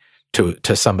somebody to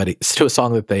a song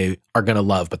that they are going to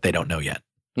love, but they don't know yet.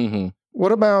 Mm-hmm.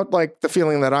 What about like the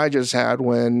feeling that I just had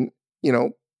when, you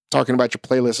know, talking about your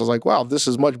playlist, I was like, wow, this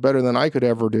is much better than I could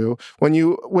ever do. When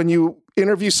you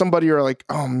interview somebody, you're like,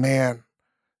 oh man,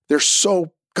 they're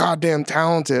so goddamn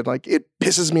talented. Like it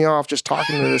pisses me off just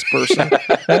talking to this person.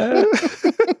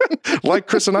 Like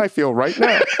Chris and I feel right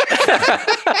now.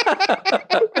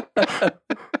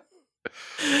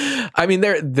 I mean,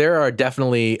 there are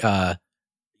definitely,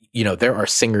 you know, there are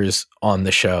singers on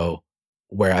the show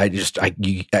where I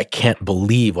can't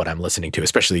believe what I'm listening to,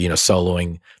 especially, you know,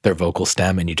 soloing their vocal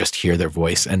stem and you just hear their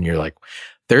voice and you're like,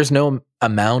 there's no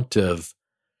amount of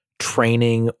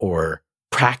training or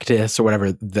practice or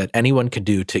whatever that anyone could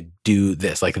do to do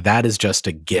this. Like that is just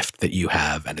a gift that you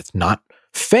have, and it's not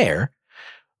fair,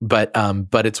 but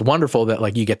it's wonderful that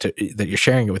like you get to, that you're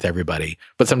sharing it with everybody.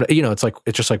 But some, you know, it's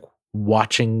just like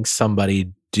watching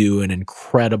somebody do an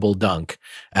incredible dunk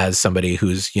as somebody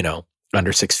who's, you know,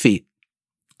 under 6 feet.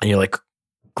 And you're like,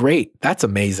 great, that's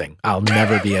amazing. I'll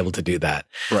never be able to do that.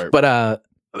 Right. But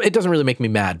it doesn't really make me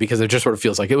mad because it just sort of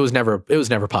feels like it was never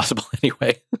possible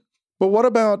anyway. But what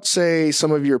about, say,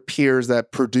 some of your peers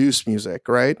that produce music,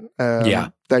 right?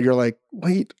 That you're like,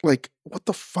 wait, like, what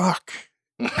the fuck?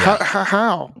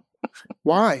 How?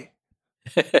 Why?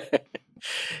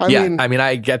 I mean,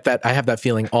 I get that. I have that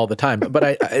feeling all the time. But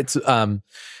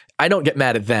I don't get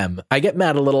mad at them. I get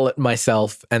mad a little at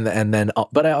myself, and then,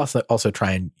 but I also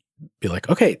try and be like,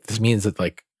 okay, this means that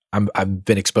like I've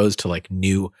been exposed to like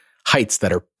new heights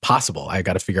that are possible. I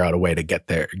got to figure out a way to get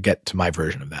to my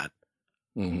version of that.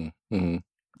 Mm-hmm. Mm-hmm.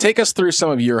 Take us through some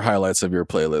of your highlights of your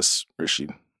playlist, Rishi.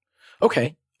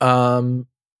 Okay.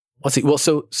 Let's see. Well,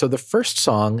 so the first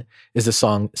song is the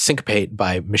song "Syncopate"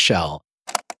 by Michelle.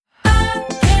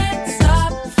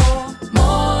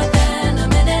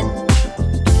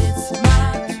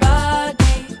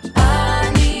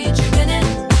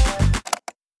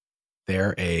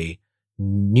 They're a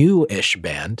new-ish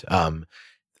band.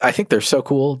 I think they're so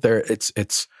cool.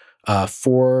 It's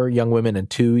 4 young women and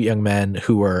 2 young men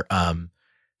who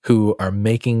are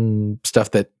making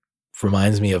stuff that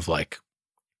reminds me of like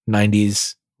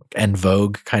 90s En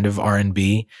Vogue kind of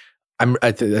R&B.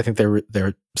 I think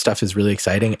their stuff is really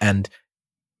exciting, and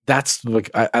that's like,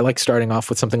 I like starting off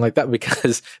with something like that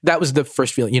because that was the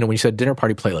first feeling, when you said dinner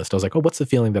party playlist, I was like, oh, what's the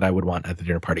feeling that I would want at the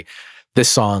dinner party? This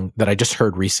song that I just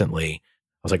heard recently, I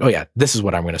was like, oh yeah, this is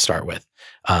what I'm going to start with.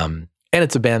 And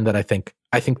it's a band that I think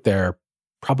they're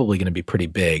probably going to be pretty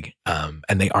big. And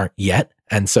they aren't yet.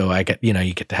 And so I get,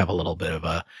 you get to have a little bit of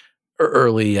a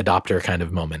early adopter kind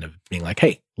of moment of being like,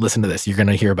 hey, listen to this. You're going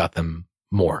to hear about them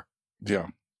more. Yeah.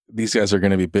 These guys are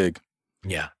going to be big.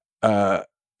 Yeah. I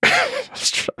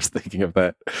was thinking of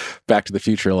that Back to the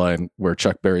Future line where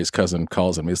Chuck Berry's cousin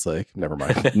calls him. He's like, never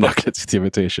mind. I'm not going to take the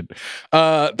invitation.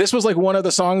 This was like one of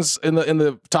the songs in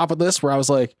the top of this where I was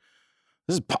like,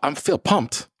 I feel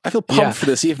pumped. I feel pumped for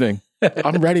this evening.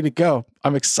 I'm ready to go.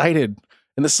 I'm excited.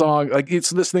 And this song, like, it's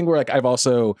this thing where like I've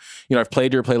also, I've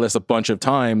played your playlist a bunch of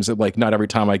times. And like not every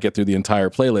time I get through the entire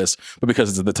playlist, but because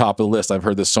it's at the top of the list, I've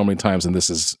heard this so many times, and this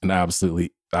is an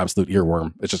absolute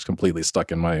earworm. It's just completely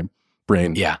stuck in my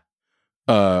brain. Yeah.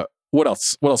 What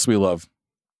else? What else do we love?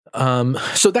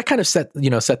 So that kind of set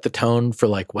the tone for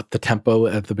like what the tempo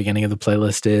at the beginning of the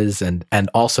playlist is, and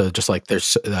also just like there's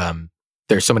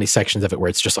so many sections of it where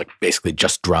it's just like basically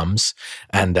just drums,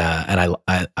 and I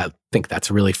think that's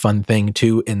a really fun thing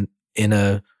too in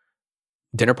a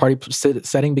dinner party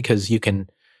setting, because you can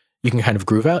kind of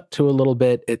groove out to a little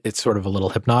bit. It's sort of a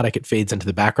little hypnotic. It fades into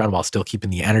the background while still keeping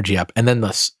the energy up, and then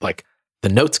the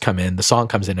notes come in, the song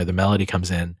comes in, or the melody comes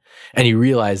in, and you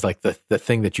realize like the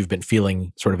thing that you've been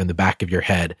feeling sort of in the back of your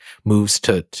head moves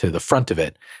to the front of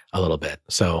it a little bit.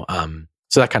 So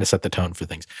that kind of set the tone for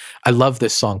things. I love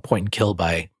this song Point and Kill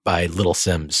by Little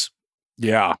Sims.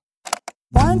 Yeah.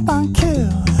 Point and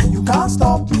kill, you can't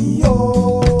stop me,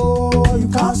 oh, you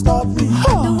can't stop me.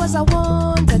 I do as I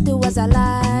want, I do as I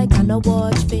like, I no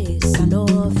watch face, I no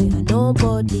fear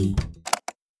nobody.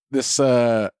 This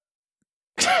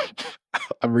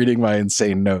I'm reading my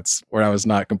insane notes where I was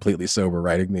not completely sober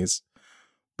writing these,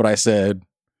 but I said,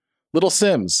 Little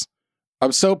Sims,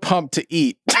 I'm so pumped to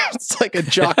eat. It's like a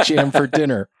jock jam for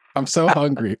dinner. I'm so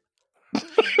hungry.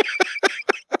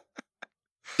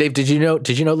 Dave, did you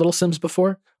know Little Sims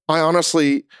before? I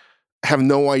honestly have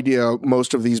no idea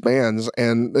most of these bands,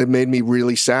 and it made me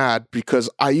really sad because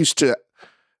I used to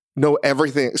know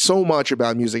everything, so much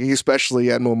about music, especially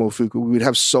at Momofuku. We would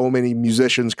have so many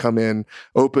musicians come in,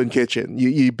 open kitchen.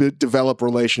 You develop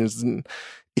relations, and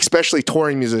especially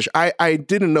touring musicians. I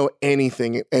didn't know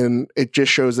anything, and it just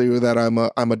shows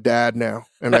that I'm a dad now,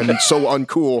 and I'm so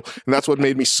uncool, and that's what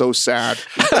made me so sad.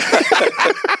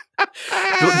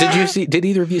 Did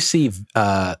either of you see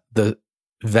the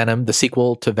Venom, the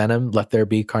sequel to Venom, Let There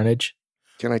Be Carnage?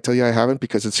 Can I tell you I haven't,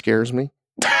 because it scares me?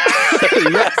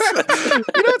 Yes. You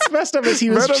know what's messed up is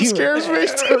he scares me.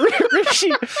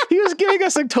 He was giving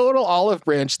us a total olive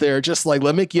branch there, just like,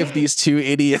 let me give these two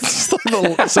idiots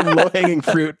some low-hanging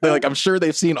fruit. They're like, I'm sure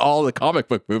they've seen all the comic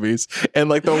book movies, and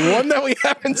like the one that we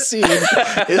haven't seen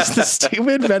is the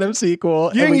stupid Venom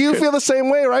sequel. You feel the same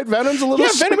way, right? Venom's a little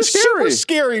Venom's scary. super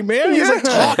scary, man. He's like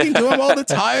talking to him all the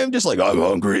time, just like, I'm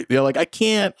hungry. You're like, I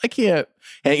can't.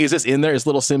 And is this in there? Is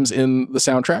Little Sims in the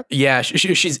soundtrack? Yeah,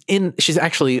 she's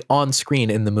actually on screen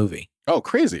in the movie. Oh,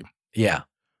 crazy. Yeah.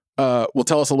 Well,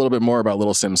 tell us a little bit more about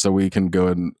Little Sims so we can go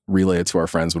and relay it to our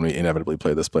friends when we inevitably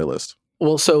play this playlist.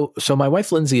 Well, so my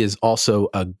wife Lindsay is also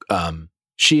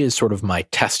she is sort of my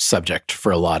test subject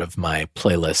for a lot of my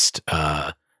playlist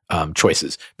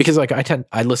choices, because like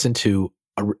I listen to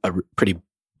a pretty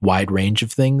wide range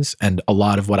of things, and a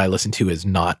lot of what I listen to is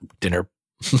not dinner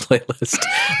playlist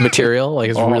material.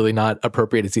 Like, it's really not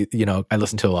appropriate. It's, I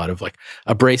listen to a lot of like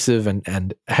abrasive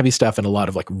and heavy stuff, and a lot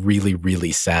of like really,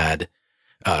 really sad,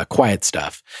 quiet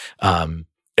stuff.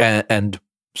 And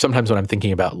sometimes when I'm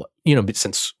thinking about,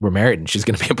 since we're married and she's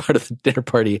going to be a part of the dinner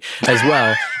party as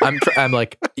well, I'm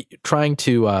like trying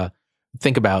to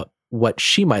think about what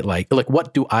she might like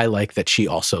what do I like that she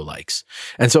also likes.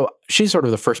 And so she's sort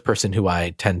of the first person who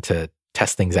I tend to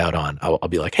test things out on. I'll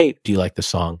be like, hey, do you like this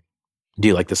song? Do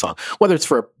you like this song? Whether it's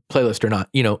for a playlist or not,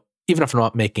 even if I'm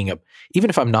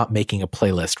not making a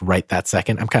playlist right that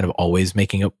second, I'm kind of always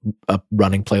making a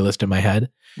running playlist in my head.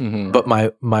 Mm-hmm. But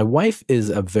my wife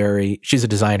is she's a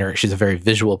designer. She's a very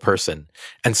visual person.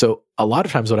 And so a lot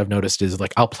of times what I've noticed is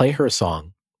like, I'll play her a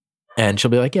song and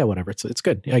she'll be like, yeah, whatever. It's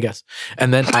good, I guess.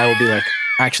 And then I will be like,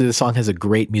 actually, the song has a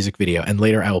great music video. And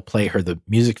later I will play her the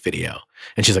music video.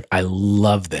 And she's like, I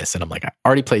love this. And I'm like, I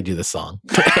already played you this song.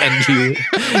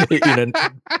 And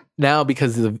now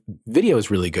because the video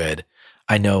is really good,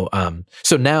 I know.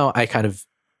 So now I kind of,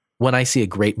 when I see a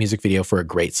great music video for a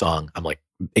great song, I'm like,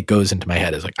 it goes into my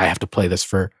head as like, I have to play this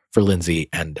for Lindsay,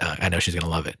 and I know she's going to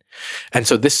love it. And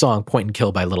so this song, Point and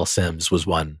Kill by Little Sims, was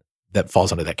one that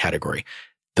falls under that category.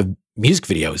 the music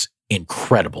video is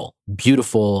incredible,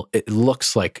 beautiful. It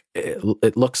looks like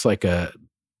a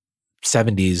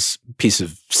 70s piece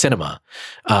of cinema.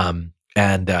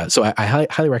 So I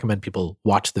highly recommend people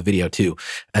watch the video too.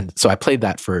 And so I played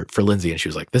that for Lindsay, and she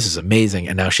was like, "This is amazing,"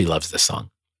 and now she loves this song.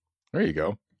 There you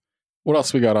go. What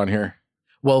else we got on here?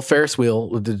 Well, Ferris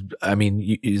wheel. I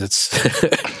mean,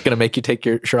 it's gonna make you take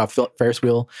your shirt off. Ferris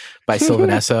wheel by Sylvan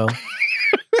Esso.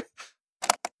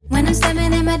 When I'm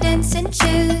stepping in my dancing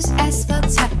shoes,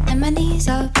 asphalt's hot and my knees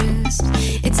all bruised.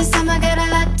 It's a summer, got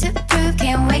a lot to prove.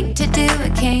 Can't wait to do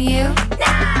it, can you?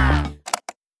 Now!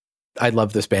 I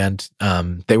love this band.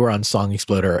 They were on Song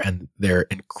Exploder, and they're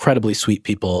incredibly sweet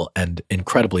people and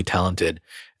incredibly talented.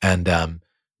 And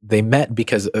they met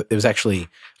because it was actually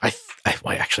I'm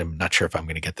not sure if I'm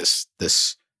going to get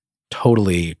this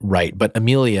totally right, but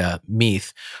Amelia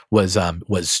Meath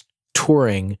was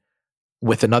touring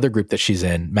with another group that she's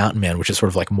in, Mountain Man, which is sort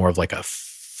of like more of like a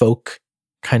folk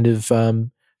kind of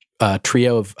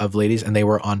trio of ladies, and they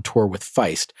were on tour with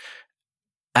Feist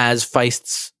as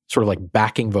Feist's sort of like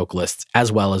backing vocalists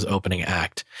as well as opening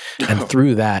act. And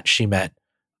through that, she met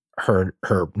her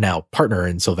now partner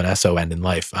in Sylvan Esso and in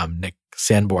life, Nick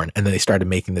Sanborn, and then they started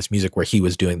making this music where he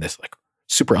was doing this like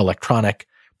super electronic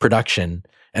production,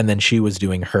 and then she was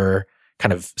doing her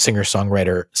kind of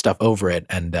singer-songwriter stuff over it,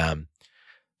 and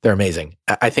they're amazing.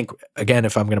 I think, again,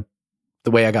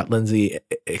 the way I got Lindsay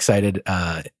excited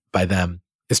by them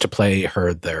is to play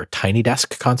her their Tiny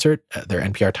Desk concert, their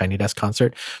NPR Tiny Desk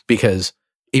concert, because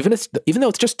even though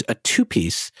it's just a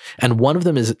 2-piece, and one of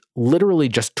them is literally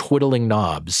just twiddling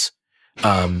knobs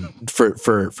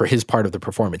for his part of the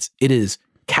performance, it is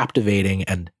captivating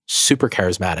and super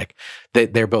charismatic.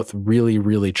 They're both really,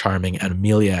 really charming, and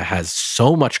Amelia has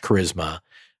so much charisma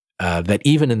that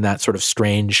even in that sort of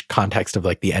strange context of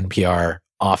like the NPR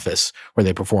office where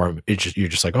they perform, you're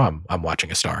just like, oh, I'm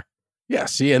watching a star. Yeah,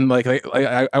 see, and like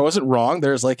I wasn't wrong.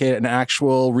 There's like an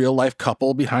actual real life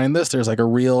couple behind this. There's like a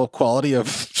real quality of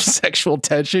sexual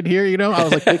tension here. You know, I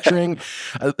was like picturing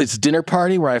this dinner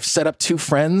party where I've set up 2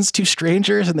 friends, 2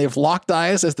 strangers, and they've locked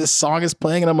eyes as this song is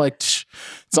playing, and I'm like,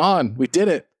 it's on. We did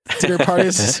it. Dinner party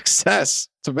is a success.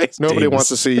 It's amazing. Nobody wants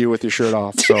to see you with your shirt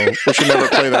off, so we should never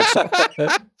play that song.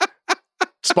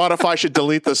 Spotify should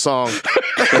delete the song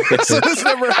so this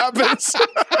never happens.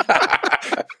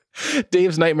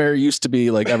 Dave's nightmare used to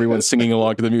be like everyone singing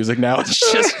along to the music. Now it's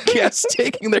just guests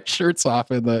taking their shirts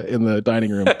off in the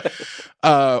dining room.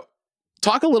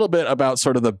 Talk a little bit about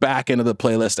sort of the back end of the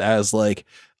playlist, as like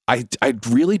I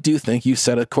really do think you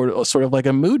set a sort of like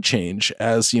a mood change,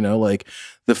 as you know, like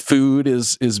the food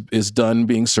is done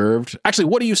being served. Actually,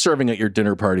 what are you serving at your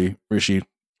dinner party, Rishi?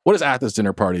 What is at this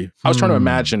dinner party? I was trying to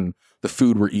imagine the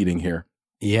food we're eating here.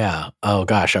 Yeah. Oh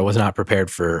gosh, I was not prepared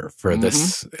for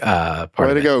this part.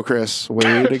 Way to go, Chris.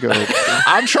 Way to go.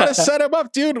 I'm trying to set him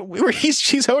up, dude.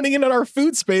 She's honing in on our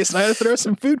food space, and I had to throw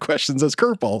some food questions as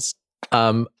curveballs.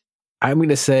 I'm going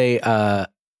to say I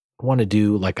want to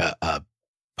do like a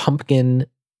pumpkin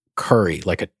curry,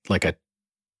 like a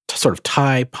sort of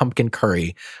Thai pumpkin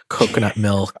curry, coconut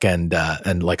milk and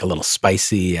like a little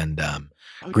spicy and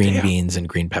green beans and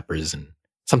green peppers and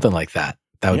something like that.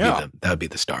 That would be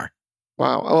the star.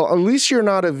 Wow. Well, at least you're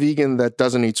not a vegan that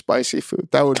doesn't eat spicy food.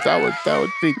 That would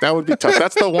be tough.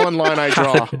 That's the one line I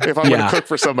draw if I'm going to cook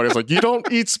for somebody. It's like, you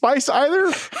don't eat spice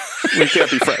either? We can't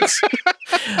be friends.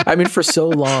 I mean, for so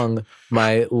long,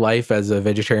 my life as a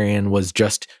vegetarian was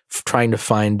just trying to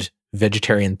find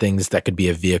vegetarian things that could be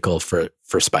a vehicle for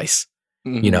spice.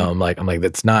 Mm-hmm. You know, I'm like,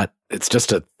 it's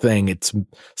just a thing. It's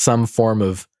some form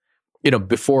of, you know,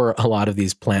 before a lot of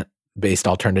these plant-based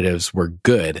alternatives were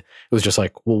good, it was just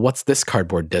like, well, what's this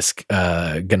cardboard disc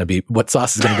gonna be? What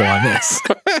sauce is gonna go on this?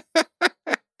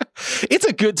 It's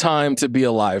a good time to be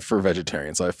alive for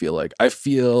vegetarians. I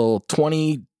feel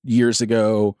 20 years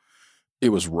ago, it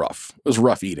was rough. It was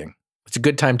rough eating. It's a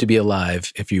good time to be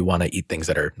alive if you want to eat things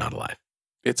that are not alive.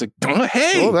 It's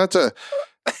hey. Oh, that's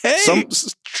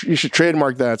you should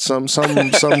trademark that. Some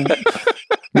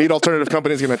meat alternative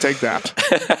company is going to take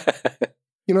that.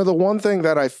 You know, the one thing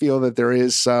that I feel that there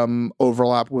is some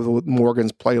overlap with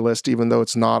Morgan's playlist, even though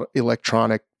it's not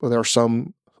electronic, there are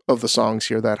some of the songs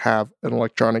here that have an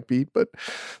electronic beat, but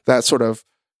that sort of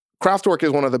Kraftwerk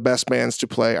is one of the best bands to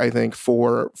play, I think,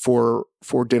 for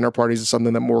dinner parties. Is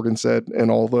something that Morgan said,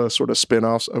 and all the sort of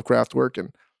spin-offs of Kraftwerk.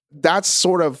 And that's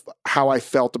sort of how I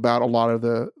felt about a lot of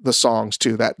the songs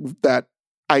too. That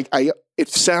it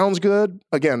sounds good.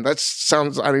 Again, I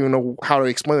don't even know how to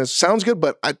explain this. It sounds good,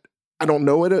 but I don't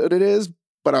know what it is,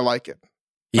 but I like it.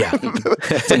 Yeah.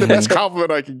 It's like the best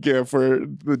compliment I could give for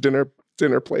the dinner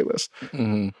playlist.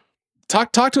 Mm-hmm.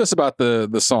 Talk to us about the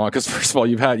song, because first of all,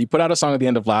 you put out a song at the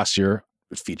end of last year.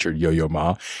 It featured Yo-Yo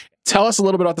Ma. Tell us a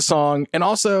little bit about the song, and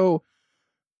also,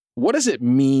 what does it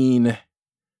mean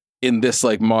in this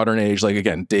like modern age? Like,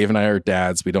 again, Dave and I are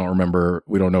dads. We don't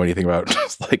know anything about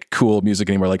like cool music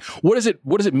anymore. Like, what does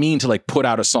it mean to like put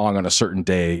out a song on a certain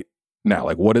day now?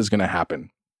 Like, what is going to happen?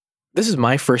 This is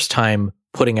my first time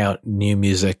putting out new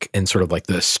music in sort of like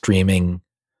the streaming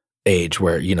age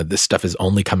where, you know, this stuff is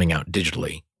only coming out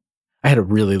digitally. I had a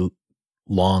really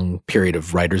long period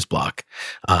of writer's block.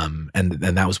 And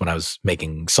that was when I was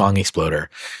making Song Exploder.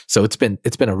 So it's been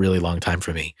a really long time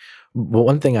for me. But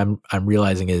one thing I'm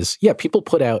realizing is, yeah, people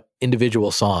put out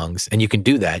individual songs, and you can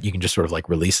do that. You can just sort of like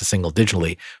release a single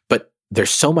digitally, but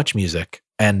there's so much music,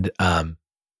 and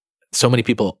so many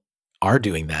people are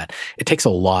doing that. It takes a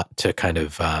lot to kind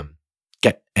of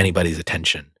get anybody's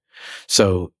attention.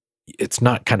 So it's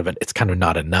kind of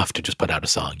not enough to just put out a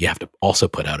song. You have to also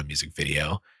put out a music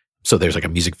video. So there's like a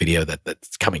music video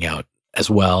that's coming out as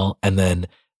well. And then,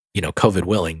 you know, COVID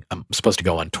willing, I'm supposed to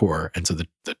go on tour. And so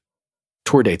the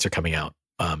tour dates are coming out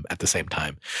at the same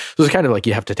time. So it's kind of like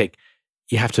you have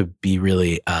to be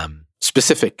really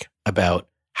specific about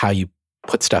how you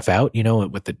put stuff out, you know,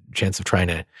 with the chance of trying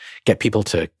to get people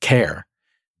to care.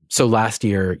 So last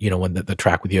year, you know, when the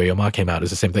track with Yo-Yo Ma came out, it was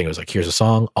the same thing. It was like, here's a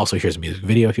song, also here's a music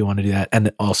video if you want to do that.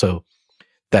 And also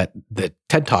that the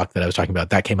TED Talk that I was talking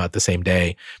about, that came out the same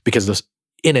day, because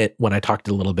in it, when I talked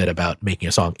a little bit about making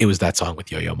a song, it was that song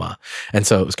with Yo-Yo Ma. And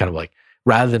so it was kind of like,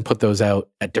 rather than put those out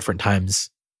at different times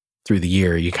through the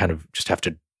year, you kind of just have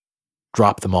to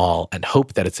drop them all and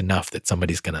hope that it's enough that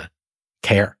somebody's going to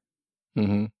care.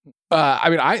 Mm-hmm. I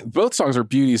mean, both songs are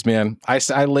beauties, man.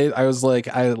 I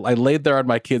laid there on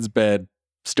my kid's bed,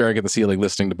 staring at the ceiling,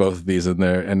 listening to both of these in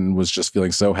there, and was just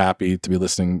feeling so happy to be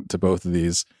listening to both of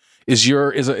these. Is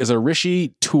a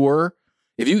Rishi tour?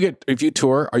 If you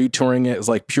tour, are you touring it as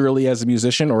like purely as a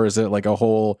musician, or is it like a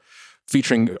whole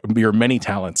featuring your many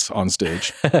talents on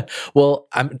stage? Well,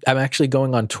 I'm actually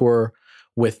going on tour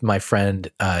with my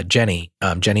friend Jenny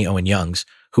Owen Youngs,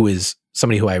 who is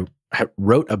somebody who I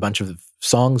wrote a bunch of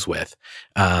songs with,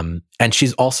 and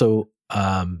she's also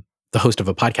the host of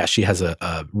a podcast. She has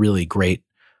a really great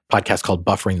podcast called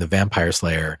Buffering the Vampire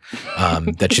Slayer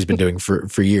that she's been doing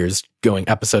for years, going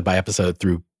episode by episode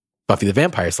through Buffy the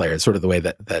Vampire Slayer. It's sort of the way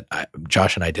that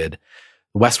Josh and I did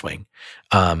West Wing,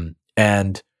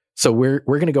 and so we're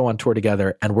going to go on tour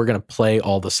together, and we're going to play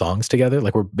all the songs together.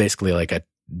 Like, we're basically like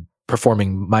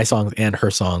performing my songs and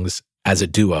her songs as a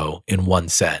duo in one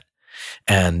set.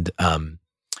 And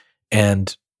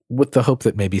with the hope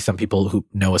that maybe some people who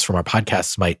know us from our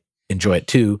podcasts might enjoy it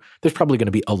too. There's probably going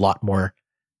to be a lot more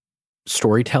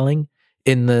storytelling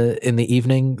in the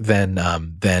evening than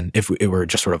if it were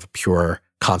just sort of a pure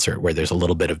concert where there's a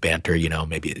little bit of banter. You know,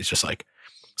 maybe it's just like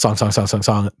song,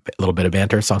 a little bit of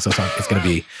banter, song. It's going to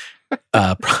be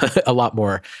a lot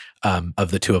more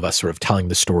of the two of us sort of telling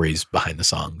the stories behind the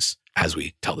songs as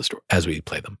we tell the story, as we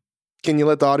play them. Can you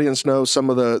let the audience know some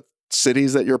of the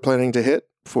cities that you're planning to hit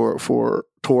for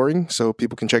touring so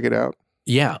people can check it out?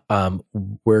 Yeah.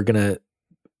 We're going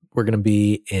to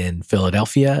be in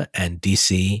Philadelphia and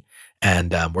DC,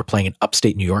 and we're playing in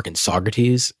upstate New York in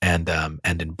Saugerties, and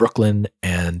in Brooklyn,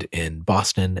 and in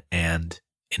Boston, and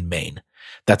in Maine.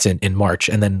 That's in March.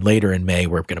 And then later in May,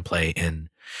 we're going to play in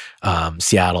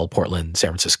Seattle, Portland, San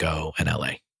Francisco, and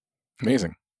LA.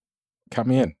 Amazing. Count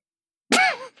me in.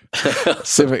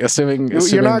 assuming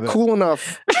you're not cool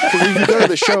enough. If you go to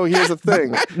the show, here's the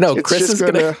thing. No, Chris is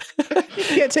gonna you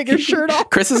can't take your shirt off.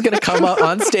 Chris is gonna come up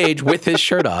on stage with his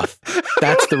shirt off.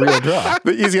 That's the real draw.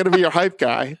 He's gonna be your hype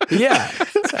guy. Yeah.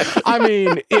 I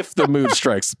mean, if the mood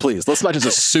strikes, please. Let's not just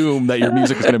assume that your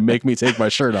music is gonna make me take my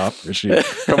shirt off.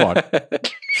 Come on.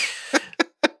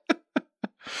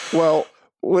 Well,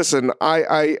 listen,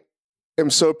 I am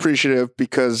so appreciative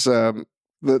because the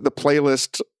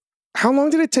playlist. How long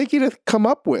did it take you to come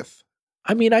up with?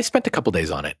 I mean, I spent a couple days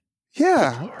on it.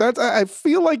 Yeah, I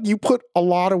feel like you put a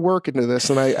lot of work into this,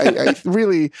 and I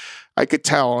really, I could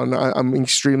tell, and I'm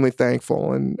extremely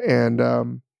thankful, and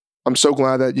I'm so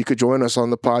glad that you could join us on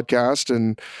the podcast,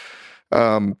 and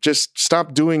just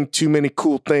stop doing too many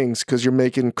cool things because you're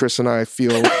making Chris and I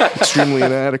feel extremely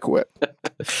inadequate.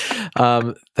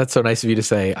 That's so nice of you to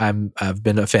say. I've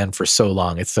been a fan for so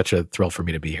long. It's such a thrill for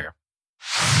me to be here.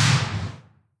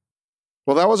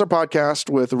 Well, that was our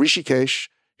podcast with Hrishikesh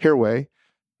Hirway,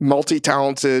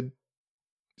 multi-talented.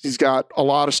 He's got a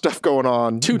lot of stuff going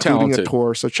on, too including talented. A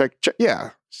tour. So check.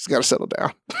 Yeah, he's got to settle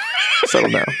down.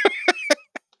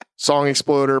 Song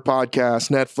Exploder podcast,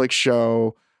 Netflix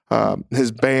show,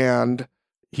 his band.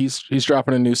 He's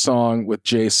dropping a new song with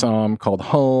Jay Som called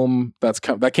Home.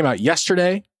 That came out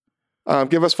yesterday.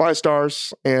 Give us 5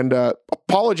 stars, and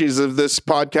apologies if this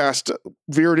podcast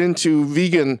veered into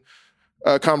vegan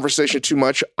conversation too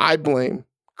much. I blame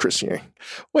Chris Yang.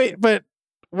 Wait, but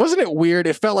wasn't it weird?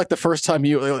 It felt like the first time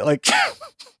you like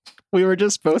we were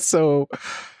just both so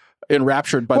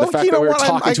enraptured by the fact that we were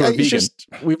talking to a vegan.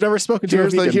 We've never spoken to a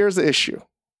vegan. Here's the issue.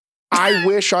 I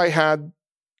wish I had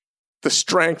the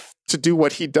strength to do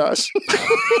what he does.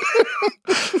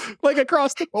 Like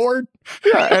across the board.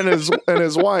 Yeah, and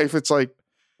his wife, it's like,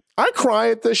 I cry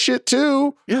at this shit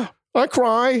too. Yeah. I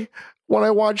cry when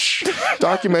I watch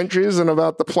documentaries and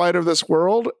about the plight of this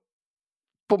world.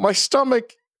 But my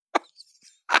stomach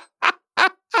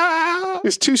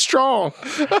is too strong.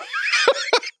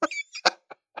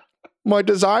 My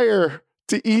desire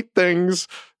to eat things,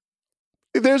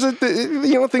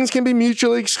 things can be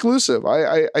mutually exclusive.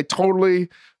 I totally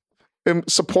am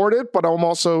supported, but I'm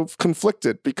also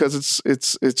conflicted because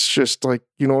it's just like,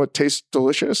 what tastes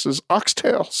delicious is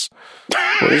oxtails.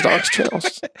 Where's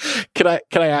oxtails? Can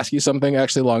I ask you something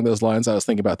actually along those lines? I was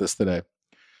thinking about this today.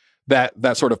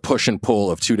 That sort of push and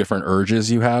pull of 2 different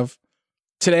urges you have.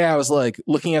 Today I was like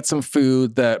looking at some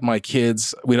food that we had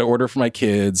to order for my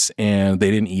kids and they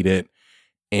didn't eat it.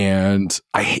 And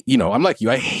I'm like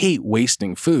you, I hate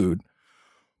wasting food,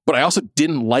 but I also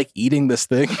didn't like eating this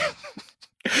thing.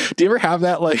 Do you ever have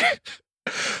that? Like,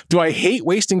 do I hate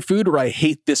wasting food or I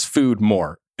hate this food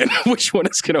more? And which one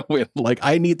is going to win? Like,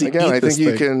 I need to eat this thing. I think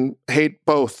you can hate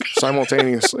both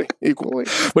simultaneously, equally.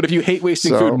 But if you hate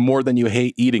wasting food more than you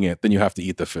hate eating it, then you have to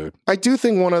eat the food. I do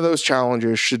think one of those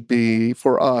challenges should be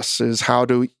for us is how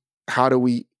do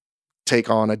we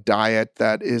take on a diet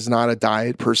that is not a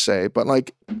diet per se, but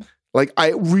like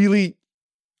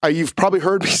you've probably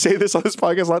heard me say this on this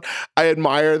podcast a lot. I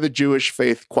admire the Jewish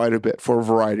faith quite a bit for a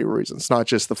variety of reasons, not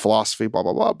just the philosophy, blah,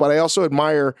 blah, blah. But I also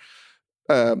admire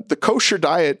the kosher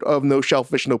diet of no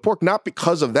shellfish, no pork, not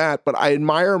because of that, but I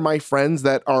admire my friends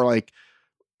that are like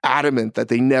adamant that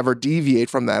they never deviate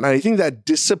from that. And I think that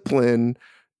discipline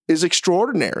is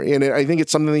extraordinary. And I think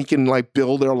it's something they can like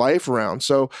build their life around.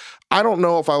 So I don't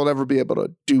know if I will ever be able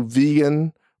to do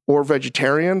vegan or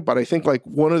vegetarian, but I think like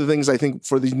one of the things I think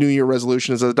for the New Year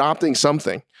resolution is adopting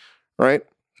something, right?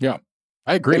 Yeah,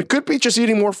 I agree. And it could be just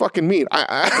eating more fucking meat.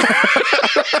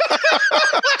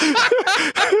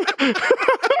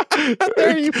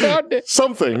 There you found it.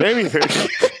 Something,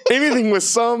 anything with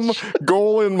some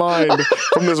goal in mind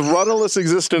from this rudderless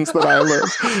existence that I live.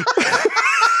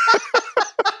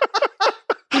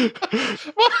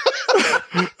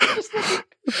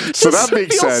 So that being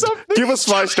said, give us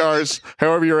 5 stars,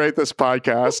 however you rate this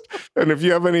podcast. And if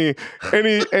you have any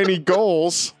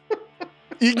goals,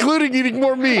 including eating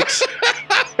more meat,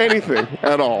 anything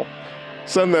at all,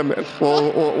 send them in.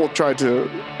 We'll try to do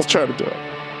it.